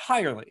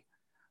entirely.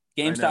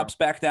 GameStop's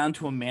back down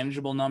to a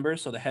manageable number,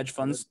 so the hedge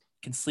funds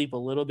can sleep a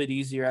little bit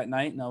easier at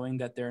night, knowing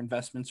that their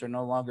investments are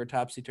no longer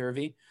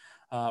topsy-turvy.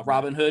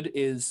 Robinhood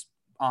is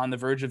on the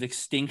verge of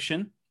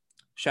extinction.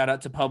 Shout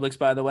out to Publix,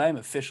 by the way. I'm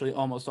officially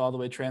almost all the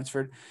way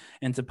transferred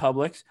into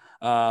Publix,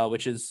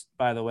 which is,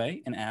 by the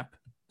way, an app.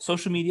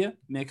 Social media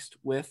mixed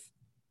with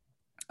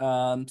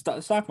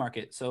stock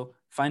market. So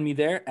find me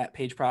there at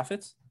Page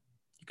Profits.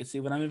 You can see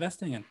what I'm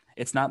investing in.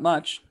 It's not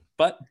much,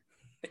 but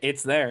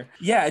it's there.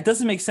 Yeah, it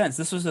doesn't make sense.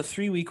 This was a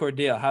 3-week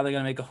ordeal. How are they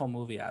going to make a whole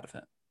movie out of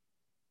it?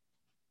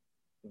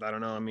 I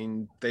don't know. I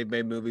mean, they've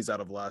made movies out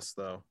of less,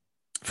 though.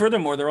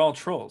 Furthermore, they're all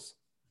trolls.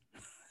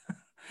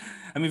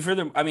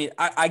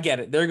 I get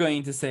it. They're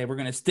going to say we're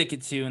going to stick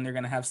it to, and they're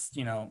going to have,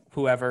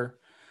 whoever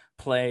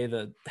play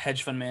the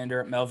hedge fund manager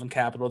at Melvin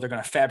Capital. They're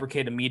going to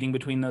fabricate a meeting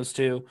between those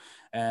two.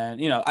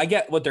 And, I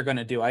get what they're going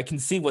to do. I can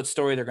see what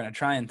story they're going to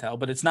try and tell,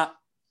 but it's not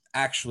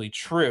actually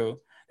true.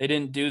 They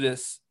didn't do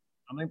this.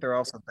 I think they're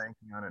also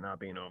banking on it not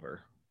being over.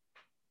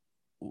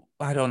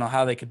 I don't know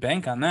how they could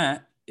bank on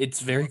that. It's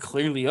very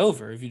clearly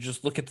over if you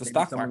just look at the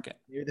stock market.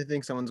 Maybe they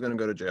think someone's going to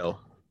go to jail.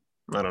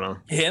 I don't know.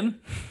 Him?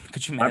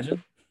 Could you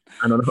imagine?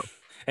 I don't know.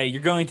 Hey,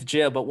 you're going to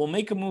jail, but we'll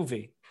make a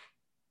movie.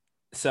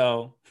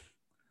 So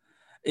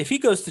if he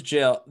goes to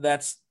jail,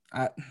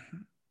 I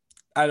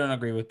don't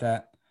agree with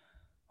that.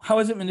 How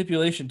is it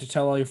manipulation to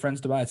tell all your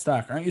friends to buy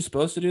stock? Aren't you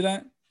supposed to do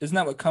that? Isn't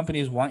that what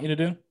companies want you to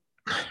do?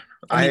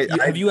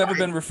 Have you ever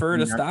been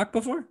referred a stock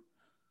before?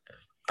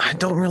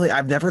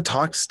 I've never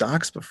talked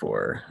stocks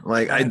before.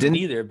 Like I didn't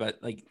either, but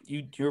like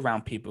you're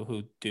around people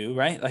who do,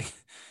 right? Like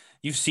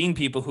you've seen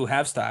people who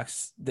have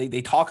stocks.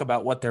 They talk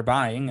about what they're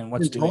buying and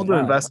what's doing. Told to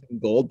invest in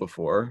gold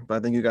before, but I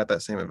think you got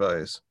that same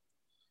advice.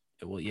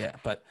 Well, yeah,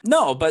 but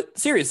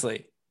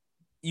seriously,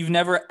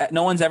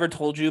 no one's ever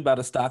told you about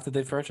a stock that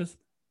they've purchased?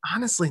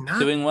 Honestly, not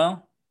doing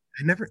well.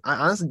 I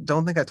honestly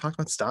don't think I talked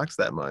about stocks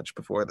that much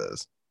before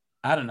this.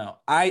 I don't know.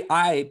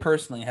 I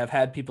personally have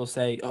had people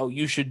say, "Oh,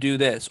 you should do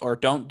this," or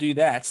 "Don't do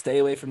that. Stay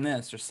away from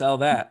this," or "Sell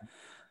that."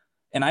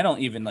 And I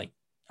don't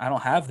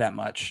have that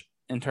much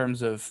in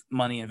terms of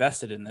money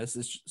invested in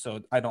this.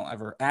 So I don't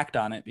ever act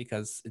on it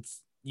because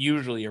it's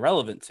usually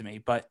irrelevant to me.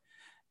 But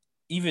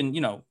even,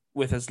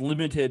 with as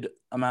limited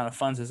amount of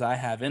funds as I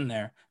have in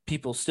there,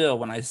 people still,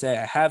 when I say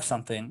I have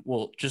something,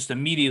 will just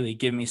immediately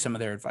give me some of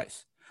their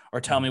advice or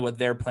tell me what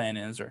their plan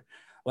is or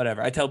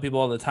whatever. I tell people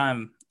all the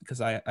time, because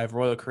I have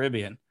Royal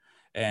Caribbean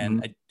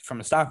and from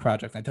a stock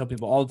project, I tell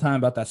people all the time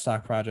about that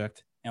stock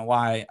project and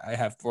why I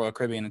have Royal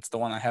Caribbean. It's the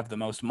one I have the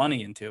most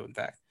money into, in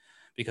fact,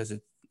 because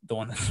it's the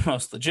one that's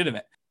most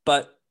legitimate.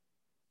 But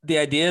the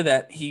idea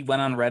that he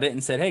went on Reddit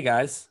and said, "Hey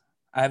guys,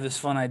 I have this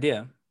fun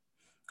idea.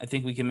 I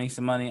think we can make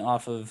some money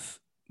off of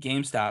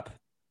GameStop,"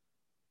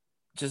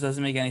 just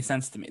doesn't make any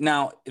sense to me.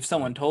 Now, if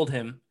someone told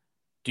him,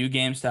 "Do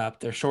GameStop,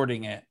 they're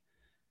shorting it,"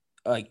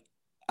 like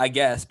I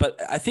guess, but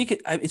I think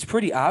it's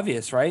pretty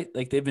obvious, right?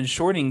 Like they've been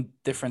shorting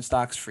different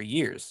stocks for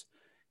years.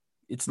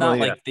 It's Well, not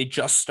yeah, like they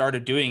just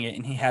started doing it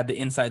and he had the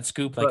inside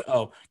scoop like, but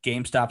oh,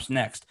 GameStop's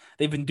next.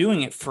 They've been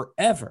doing it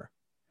forever.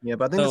 yeah,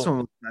 but I think this So, one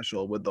was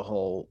special with the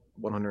whole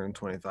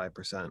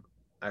 125%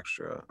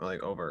 extra,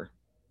 like over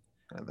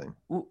kind of thing.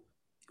 Or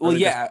well, they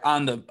just yeah,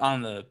 on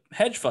the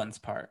hedge funds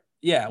part,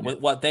 yeah, yeah.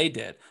 with what they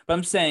did. But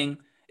I'm saying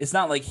it's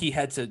not like he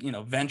had to,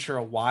 venture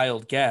a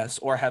wild guess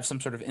or have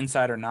some sort of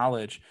insider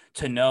knowledge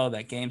to know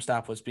that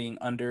GameStop was being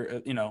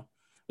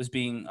was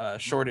being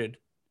shorted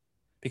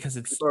because I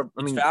its mean,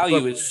 people are value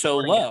is probably so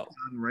shorting low.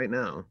 Amazon right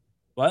now.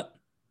 What?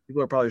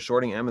 People are probably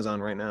shorting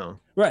Amazon right now.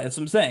 Right, that's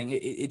what I'm saying.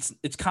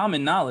 It's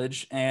common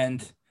knowledge,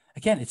 and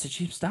again, it's a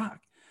cheap stock.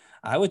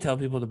 I would tell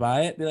people to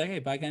buy it. Be like, hey,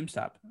 buy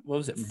GameStop. What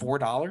was it? Mhm.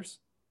 $4?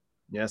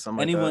 Yeah, something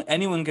like Anyone that.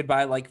 anyone could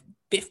buy like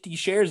 50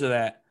 shares of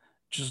that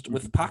just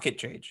with Mhm. pocket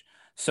change.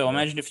 So Yeah.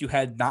 imagine if you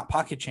had not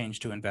pocket change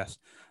to invest.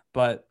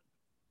 But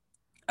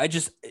I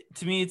just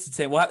to me it's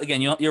insane. Well,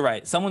 again, you're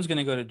right. Someone's going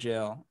to go to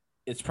jail.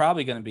 It's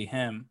probably going to be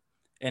him,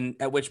 and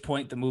at which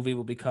point the movie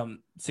will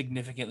become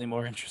significantly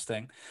more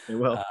interesting It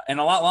will. and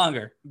a lot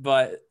longer.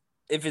 But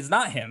if it's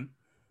not him,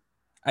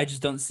 I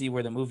just don't see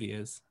where the movie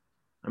is.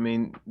 I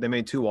mean, they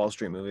made 2 Wall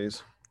Street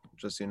movies.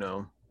 Just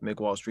make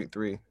Wall Street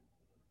 3.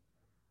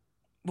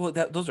 Well,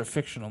 those are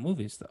fictional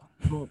movies, though.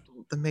 Well,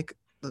 they make.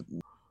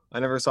 I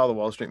never saw the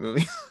Wall Street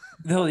movie.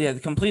 No, yeah,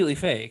 completely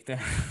fake.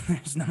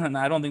 There's none.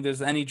 I don't think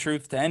there's any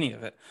truth to any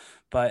of it.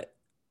 But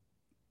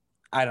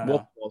I don't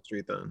Wolf know. of Wall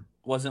Street then.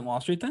 Wasn't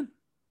Wall Street then?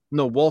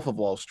 No, Wolf of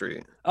Wall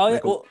Street. Oh yeah.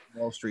 Like a Well,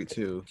 Wall Street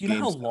 2 do you know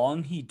how GameStop.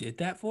 long he did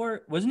that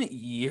for? Wasn't it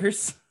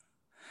years?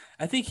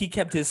 I think he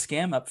kept his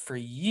scam up for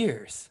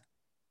years.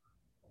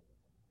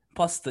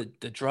 Plus the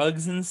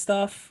drugs and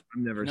stuff.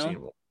 I've never You know,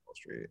 seen Wolf of Wall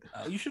Street.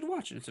 you should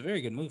watch it. It's a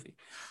very good movie.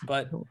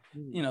 But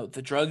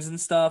the drugs and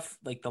stuff,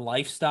 like the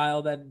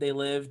lifestyle that they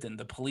lived, and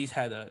the police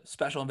had a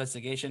special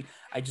investigation.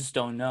 I just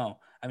don't know.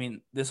 I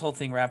mean, this whole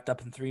thing wrapped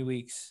up in 3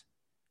 weeks.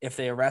 If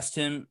they arrest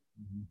him,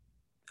 Mhm.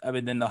 I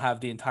mean, then they'll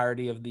have the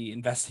entirety of the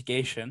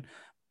investigation.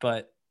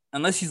 But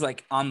unless he's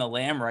like on the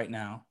lam right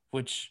now,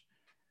 which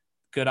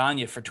good on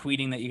you for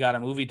tweeting that you got a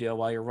movie deal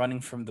while you're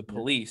running from the Yeah.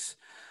 police.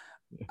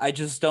 Yeah. I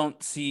just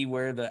don't see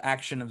where the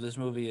action of this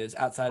movie is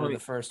outside of the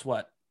first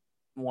first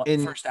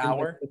In like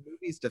hour. the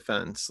movie's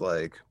defense,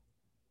 like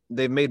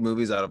they've made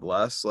movies out of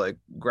less. Like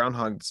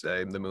Groundhog's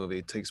Day, the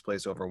movie takes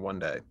place over one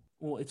day.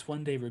 Well, it's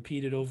one day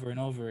repeated over and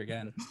over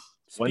again.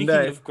 One Speaking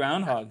day. of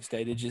Groundhog's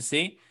Day, did you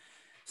see?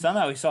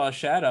 Somehow we saw a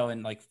shadow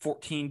in like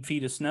 14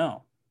 feet of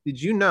snow.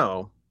 Did you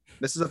know?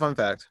 This is a fun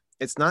fact.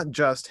 It's not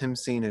just him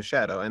seeing his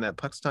shadow, and that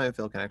Puxatawny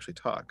Phil can actually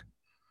talk,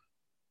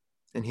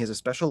 and he has a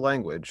special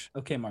language.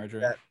 Okay,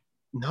 Marjorie.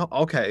 No,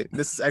 okay,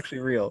 this is actually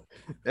real,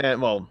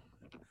 and well,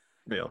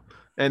 real,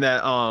 and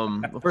that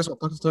well, first of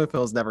all, Puxatawny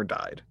Phil has never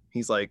died.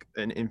 He's like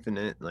an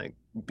infinite like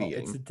being,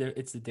 It's a different.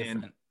 It's a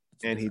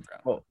and he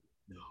different well,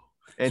 no,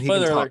 and he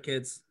Spoiler can alert, talk,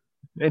 kids.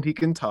 and he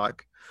can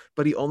talk,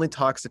 but he only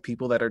talks to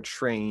people that are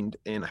trained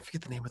in I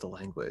forget the name of the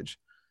language.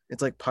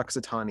 It's like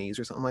Puxatanese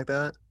or something like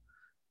that.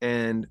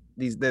 And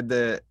he's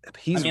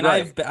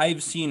right.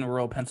 I've seen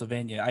rural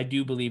Pennsylvania. I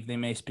do believe they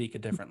may speak a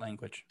different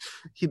language.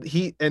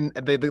 He and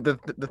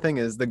the thing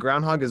is the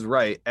groundhog is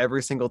right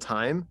every single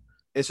time.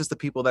 It's just the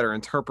people that are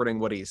interpreting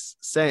what he's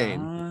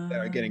saying that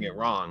are getting it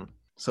wrong.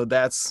 So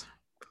that's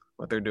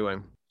what they're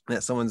doing.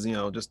 That someone's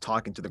just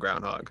talking to the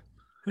groundhog.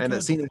 And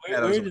that scene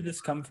Where did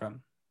this come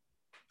from?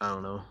 I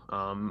don't know.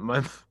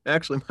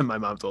 My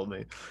mom told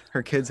me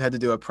her kids had to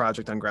do a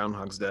project on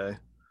Groundhog's Day.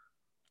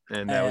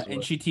 And that was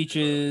and she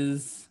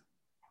teaches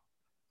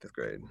 5th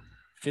grade.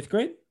 5th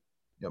grade?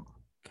 Yep.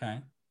 Okay.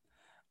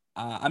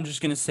 I'm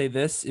just going to say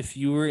this. If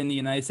you were in the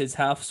United States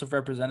House of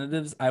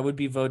Representatives, I would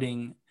be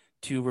voting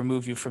to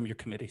remove you from your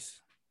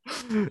committees.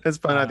 That's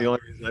probably not the only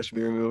reason I should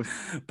be removed.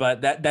 But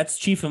that's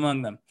chief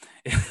among them.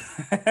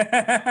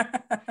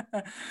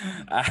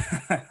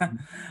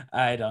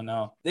 I don't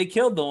know. They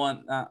killed the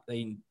one. They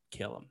didn't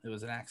kill him. It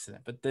was an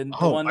accident. But then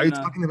the one. Are you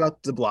talking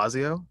about De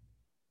Blasio?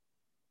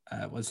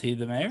 Was he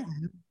the mayor?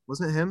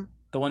 Wasn't it him?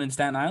 The one in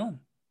Staten Island?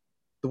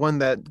 The one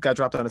that got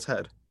dropped on his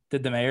head.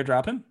 Did the mayor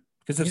drop him?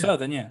 Because if so,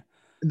 then yeah.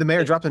 The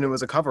mayor dropped him. It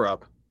was a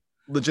cover-up.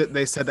 Legit,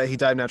 they said that he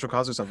died of natural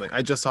cause or something.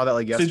 I just saw that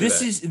like yesterday.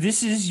 So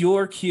this is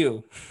your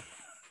cue.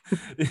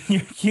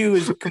 Your cue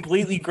is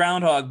completely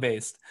groundhog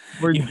based.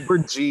 We're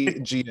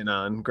G and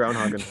on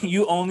groundhog.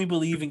 You only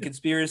believe in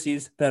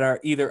conspiracies that are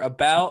either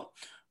about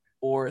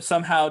or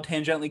somehow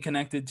tangentially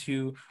connected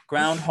to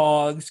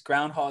Groundhog's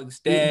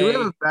Day. Do we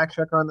have a fact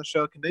checker on the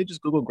show? Can they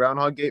just Google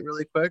Groundhog Gate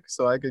really quick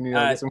so I can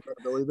get some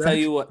credibility back?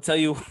 Tell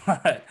you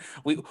what,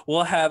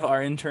 we'll have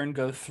our intern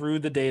go through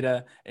the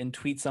data and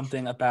tweet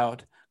something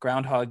about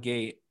Groundhog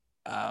Gate.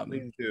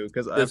 Please do,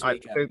 because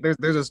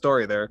there's a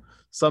story there.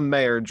 Some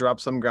mayor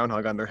dropped some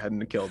groundhog on their head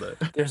and killed it.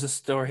 There's a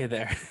story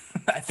there.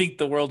 I think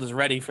the world is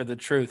ready for the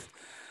truth.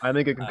 I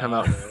think it can come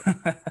out.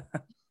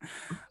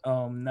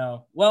 Oh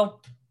no.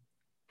 Well,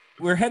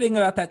 we're heading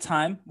about that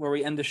time where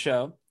we end the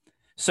show.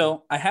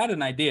 So I had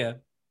an idea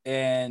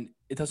and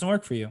it doesn't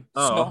work for you.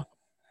 Oh. So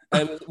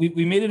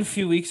We made it a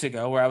few weeks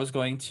ago where I was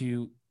going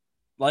to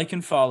like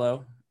and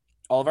follow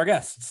all of our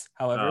guests.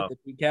 However, the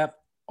tweet cap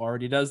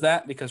already does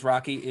that because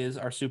Rocky is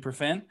our super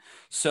fan.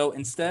 So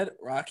instead,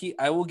 Rocky,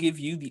 I will give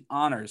you the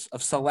honors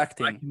of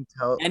selecting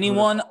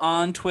anyone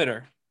on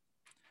Twitter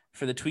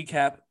for the tweet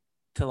cap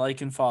to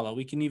like and follow.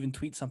 We can even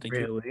tweet something.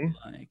 Really?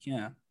 Like,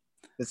 yeah.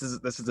 This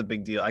is a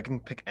big deal. I can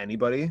pick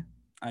anybody.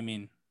 I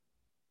mean,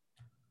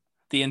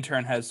 the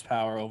intern has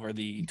power over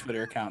the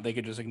Twitter account. They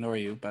could just ignore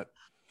you, but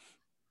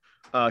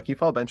can you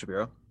follow Ben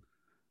Shapiro?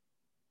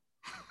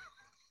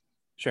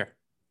 Sure.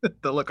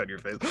 The look on your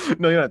face.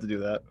 No, you don't have to do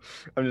that.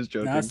 I'm just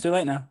joking. No, it's too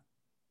late now.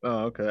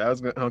 Oh, okay.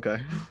 Okay.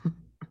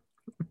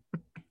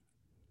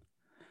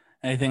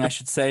 Anything I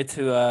should say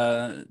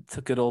to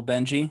good old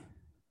Benji?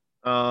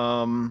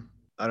 I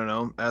don't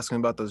know. Ask him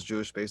about those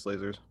Jewish space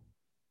lasers.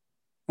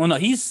 Well, no,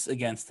 he's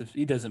against it.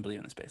 He doesn't believe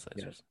in the space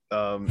lasers.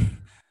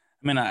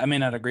 I may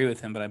not agree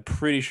with him, but I'm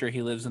pretty sure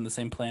he lives on the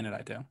same planet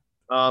I do.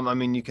 I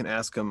mean, you can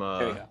ask him.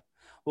 There you go.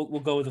 We'll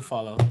go with the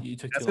follow. You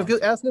took ask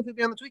him if he'll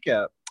be on the tweet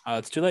cap.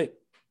 It's too late.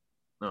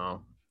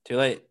 No. Too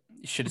late.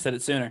 You should have said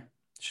it sooner.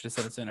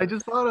 I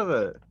just thought of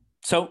it.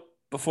 So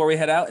before we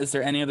head out, is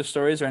there any other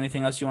stories or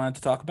anything else you wanted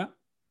to talk about?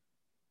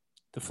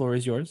 The floor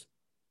is yours.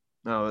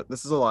 No,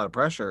 this is a lot of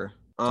pressure.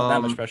 Not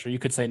that much pressure. You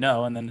could say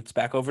no, and then it's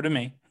back over to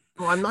me.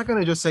 Well, I'm not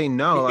gonna just say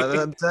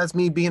no. That's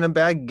me being a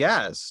bad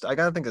guest. I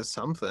gotta think of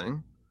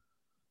something.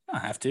 I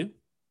don't have to.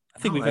 I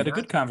think we've had a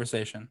good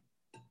conversation.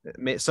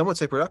 Some would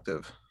say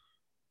productive.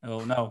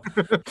 Oh no.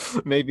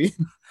 Maybe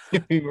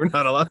we're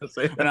not allowed to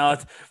say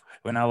that.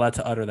 We're not allowed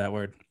to utter that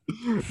word.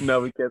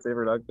 No, we can't say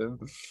productive.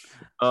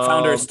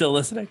 Founder is still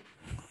listening.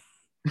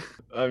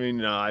 I mean,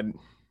 no.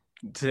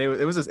 Today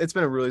it's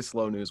been a really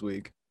slow news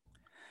week.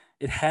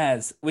 It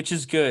has, which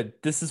is good.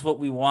 This is what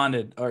we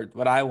wanted, or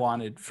what I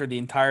wanted for the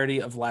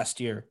entirety of last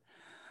year,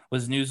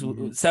 was news.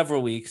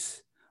 Several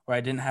weeks where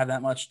I didn't have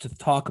that much to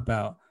talk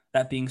about.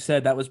 That being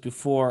said, that was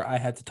before I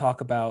had to talk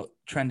about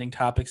trending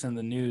topics in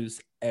the news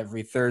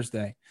every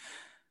Thursday.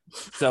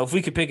 So if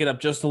we could pick it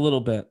up just a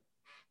little bit,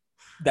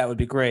 that would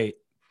be great.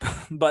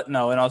 But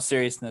no, in all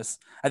seriousness,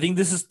 I think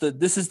this is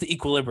the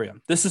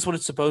equilibrium. This is what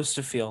it's supposed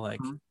to feel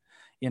like.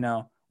 You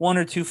know, one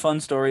or two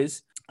fun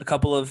stories, a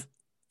couple of,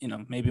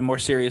 maybe more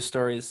serious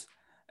stories,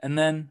 and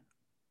then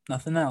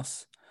nothing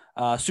else.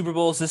 Super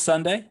Bowl is this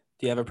Sunday.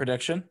 Do you have a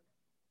prediction?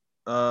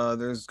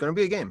 There's going to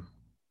be a game.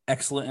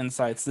 Excellent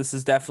insights. This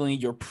is definitely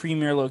your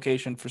premier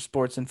location for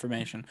sports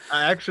information.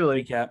 I'm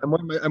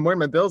wearing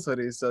my Bills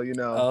hoodie, so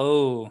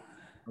Oh,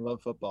 I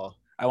love football.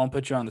 I won't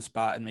put you on the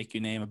spot and make you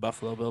name a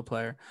Buffalo Bill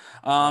player.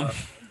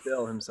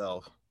 Bill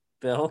himself.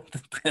 Bill.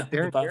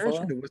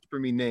 Darren should whisper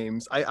me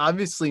names. I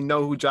obviously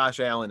know who Josh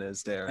Allen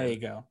is, Darren. There you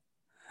go.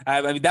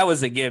 I mean, that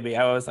was a gimme.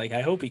 I was like,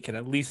 I hope he can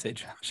at least say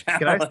Josh Allen.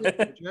 Can I say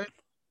OJ?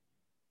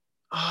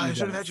 I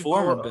should have had you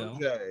former Bill.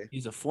 OJ.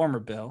 He's a former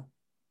Bill.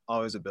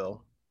 Always a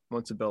Bill.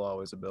 Once a Bill,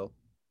 always a Bill.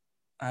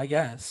 I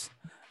guess.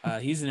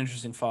 He's an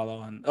interesting follow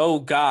on. Oh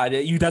God,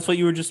 that's what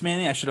you were just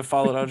meaning. I should have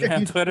followed OJ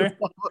on Twitter.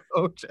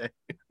 OJ.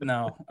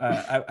 No,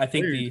 I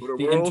think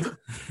the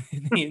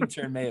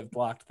intern may have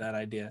blocked that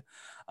idea,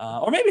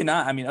 or maybe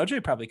not. I mean,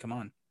 OJ probably come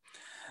on.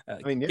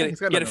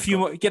 Get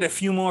a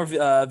few more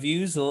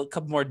views, a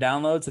couple more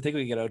downloads. I think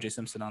we can get OJ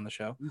Simpson on the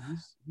show.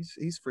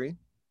 He's free.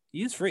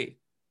 He is free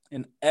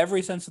in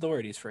every sense of the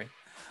word. He's free,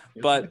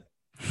 but.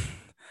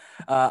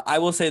 I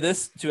will say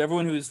this to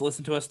everyone who's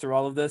listened to us through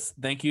all of this.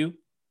 Thank you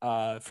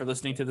for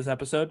listening to this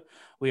episode.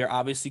 We are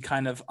obviously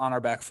kind of on our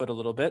back foot a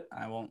little bit.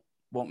 I won't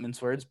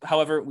mince words.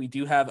 However, we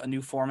do have a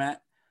new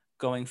format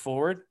going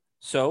forward.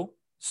 So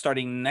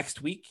starting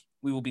next week,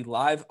 we will be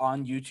live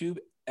on YouTube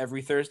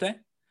every Thursday.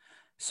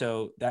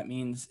 So that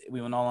means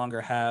we will no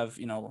longer have,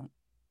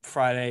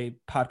 Friday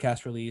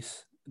podcast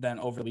release, then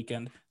over the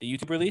weekend, the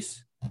YouTube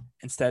release.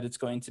 Instead, it's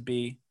going to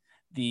be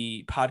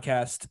the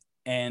podcast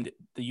and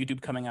the YouTube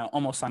coming out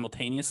almost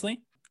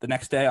simultaneously. The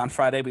next day on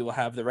Friday, we will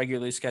have the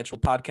regularly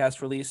scheduled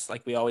podcast release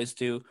like we always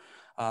do.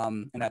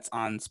 And that's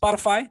on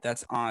Spotify.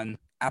 That's on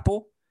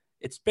Apple.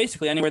 It's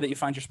basically anywhere that you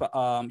find your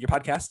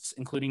podcasts,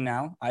 including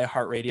now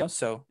iHeartRadio.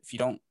 So if you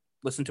don't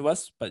listen to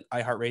us, but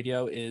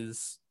iHeartRadio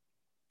is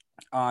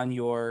on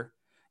your,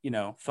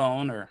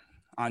 phone or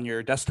on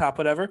your desktop,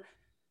 whatever,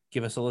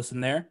 give us a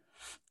listen there.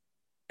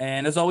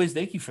 And as always,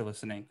 thank you for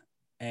listening.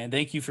 And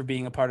thank you for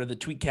being a part of the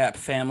TweetCap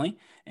family.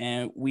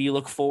 And we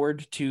look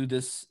forward to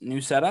this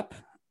new setup.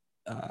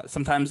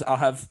 Sometimes I'll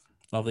have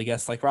lovely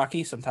guests like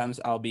Rocky. Sometimes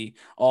I'll be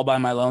all by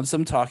my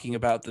lonesome talking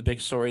about the big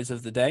stories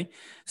of the day.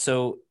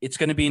 So it's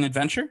going to be an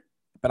adventure,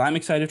 but I'm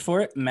excited for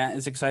it. Matt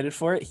is excited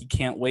for it. He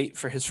can't wait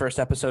for his first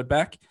episode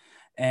back.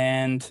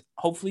 And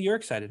hopefully you're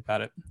excited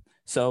about it.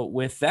 So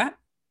with that,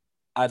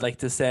 I'd like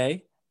to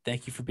say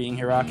thank you for being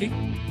here, Rocky.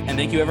 And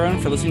thank you,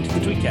 everyone, for listening to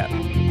the TweetCap.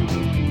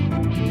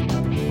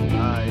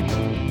 Bye.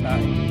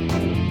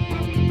 Bye.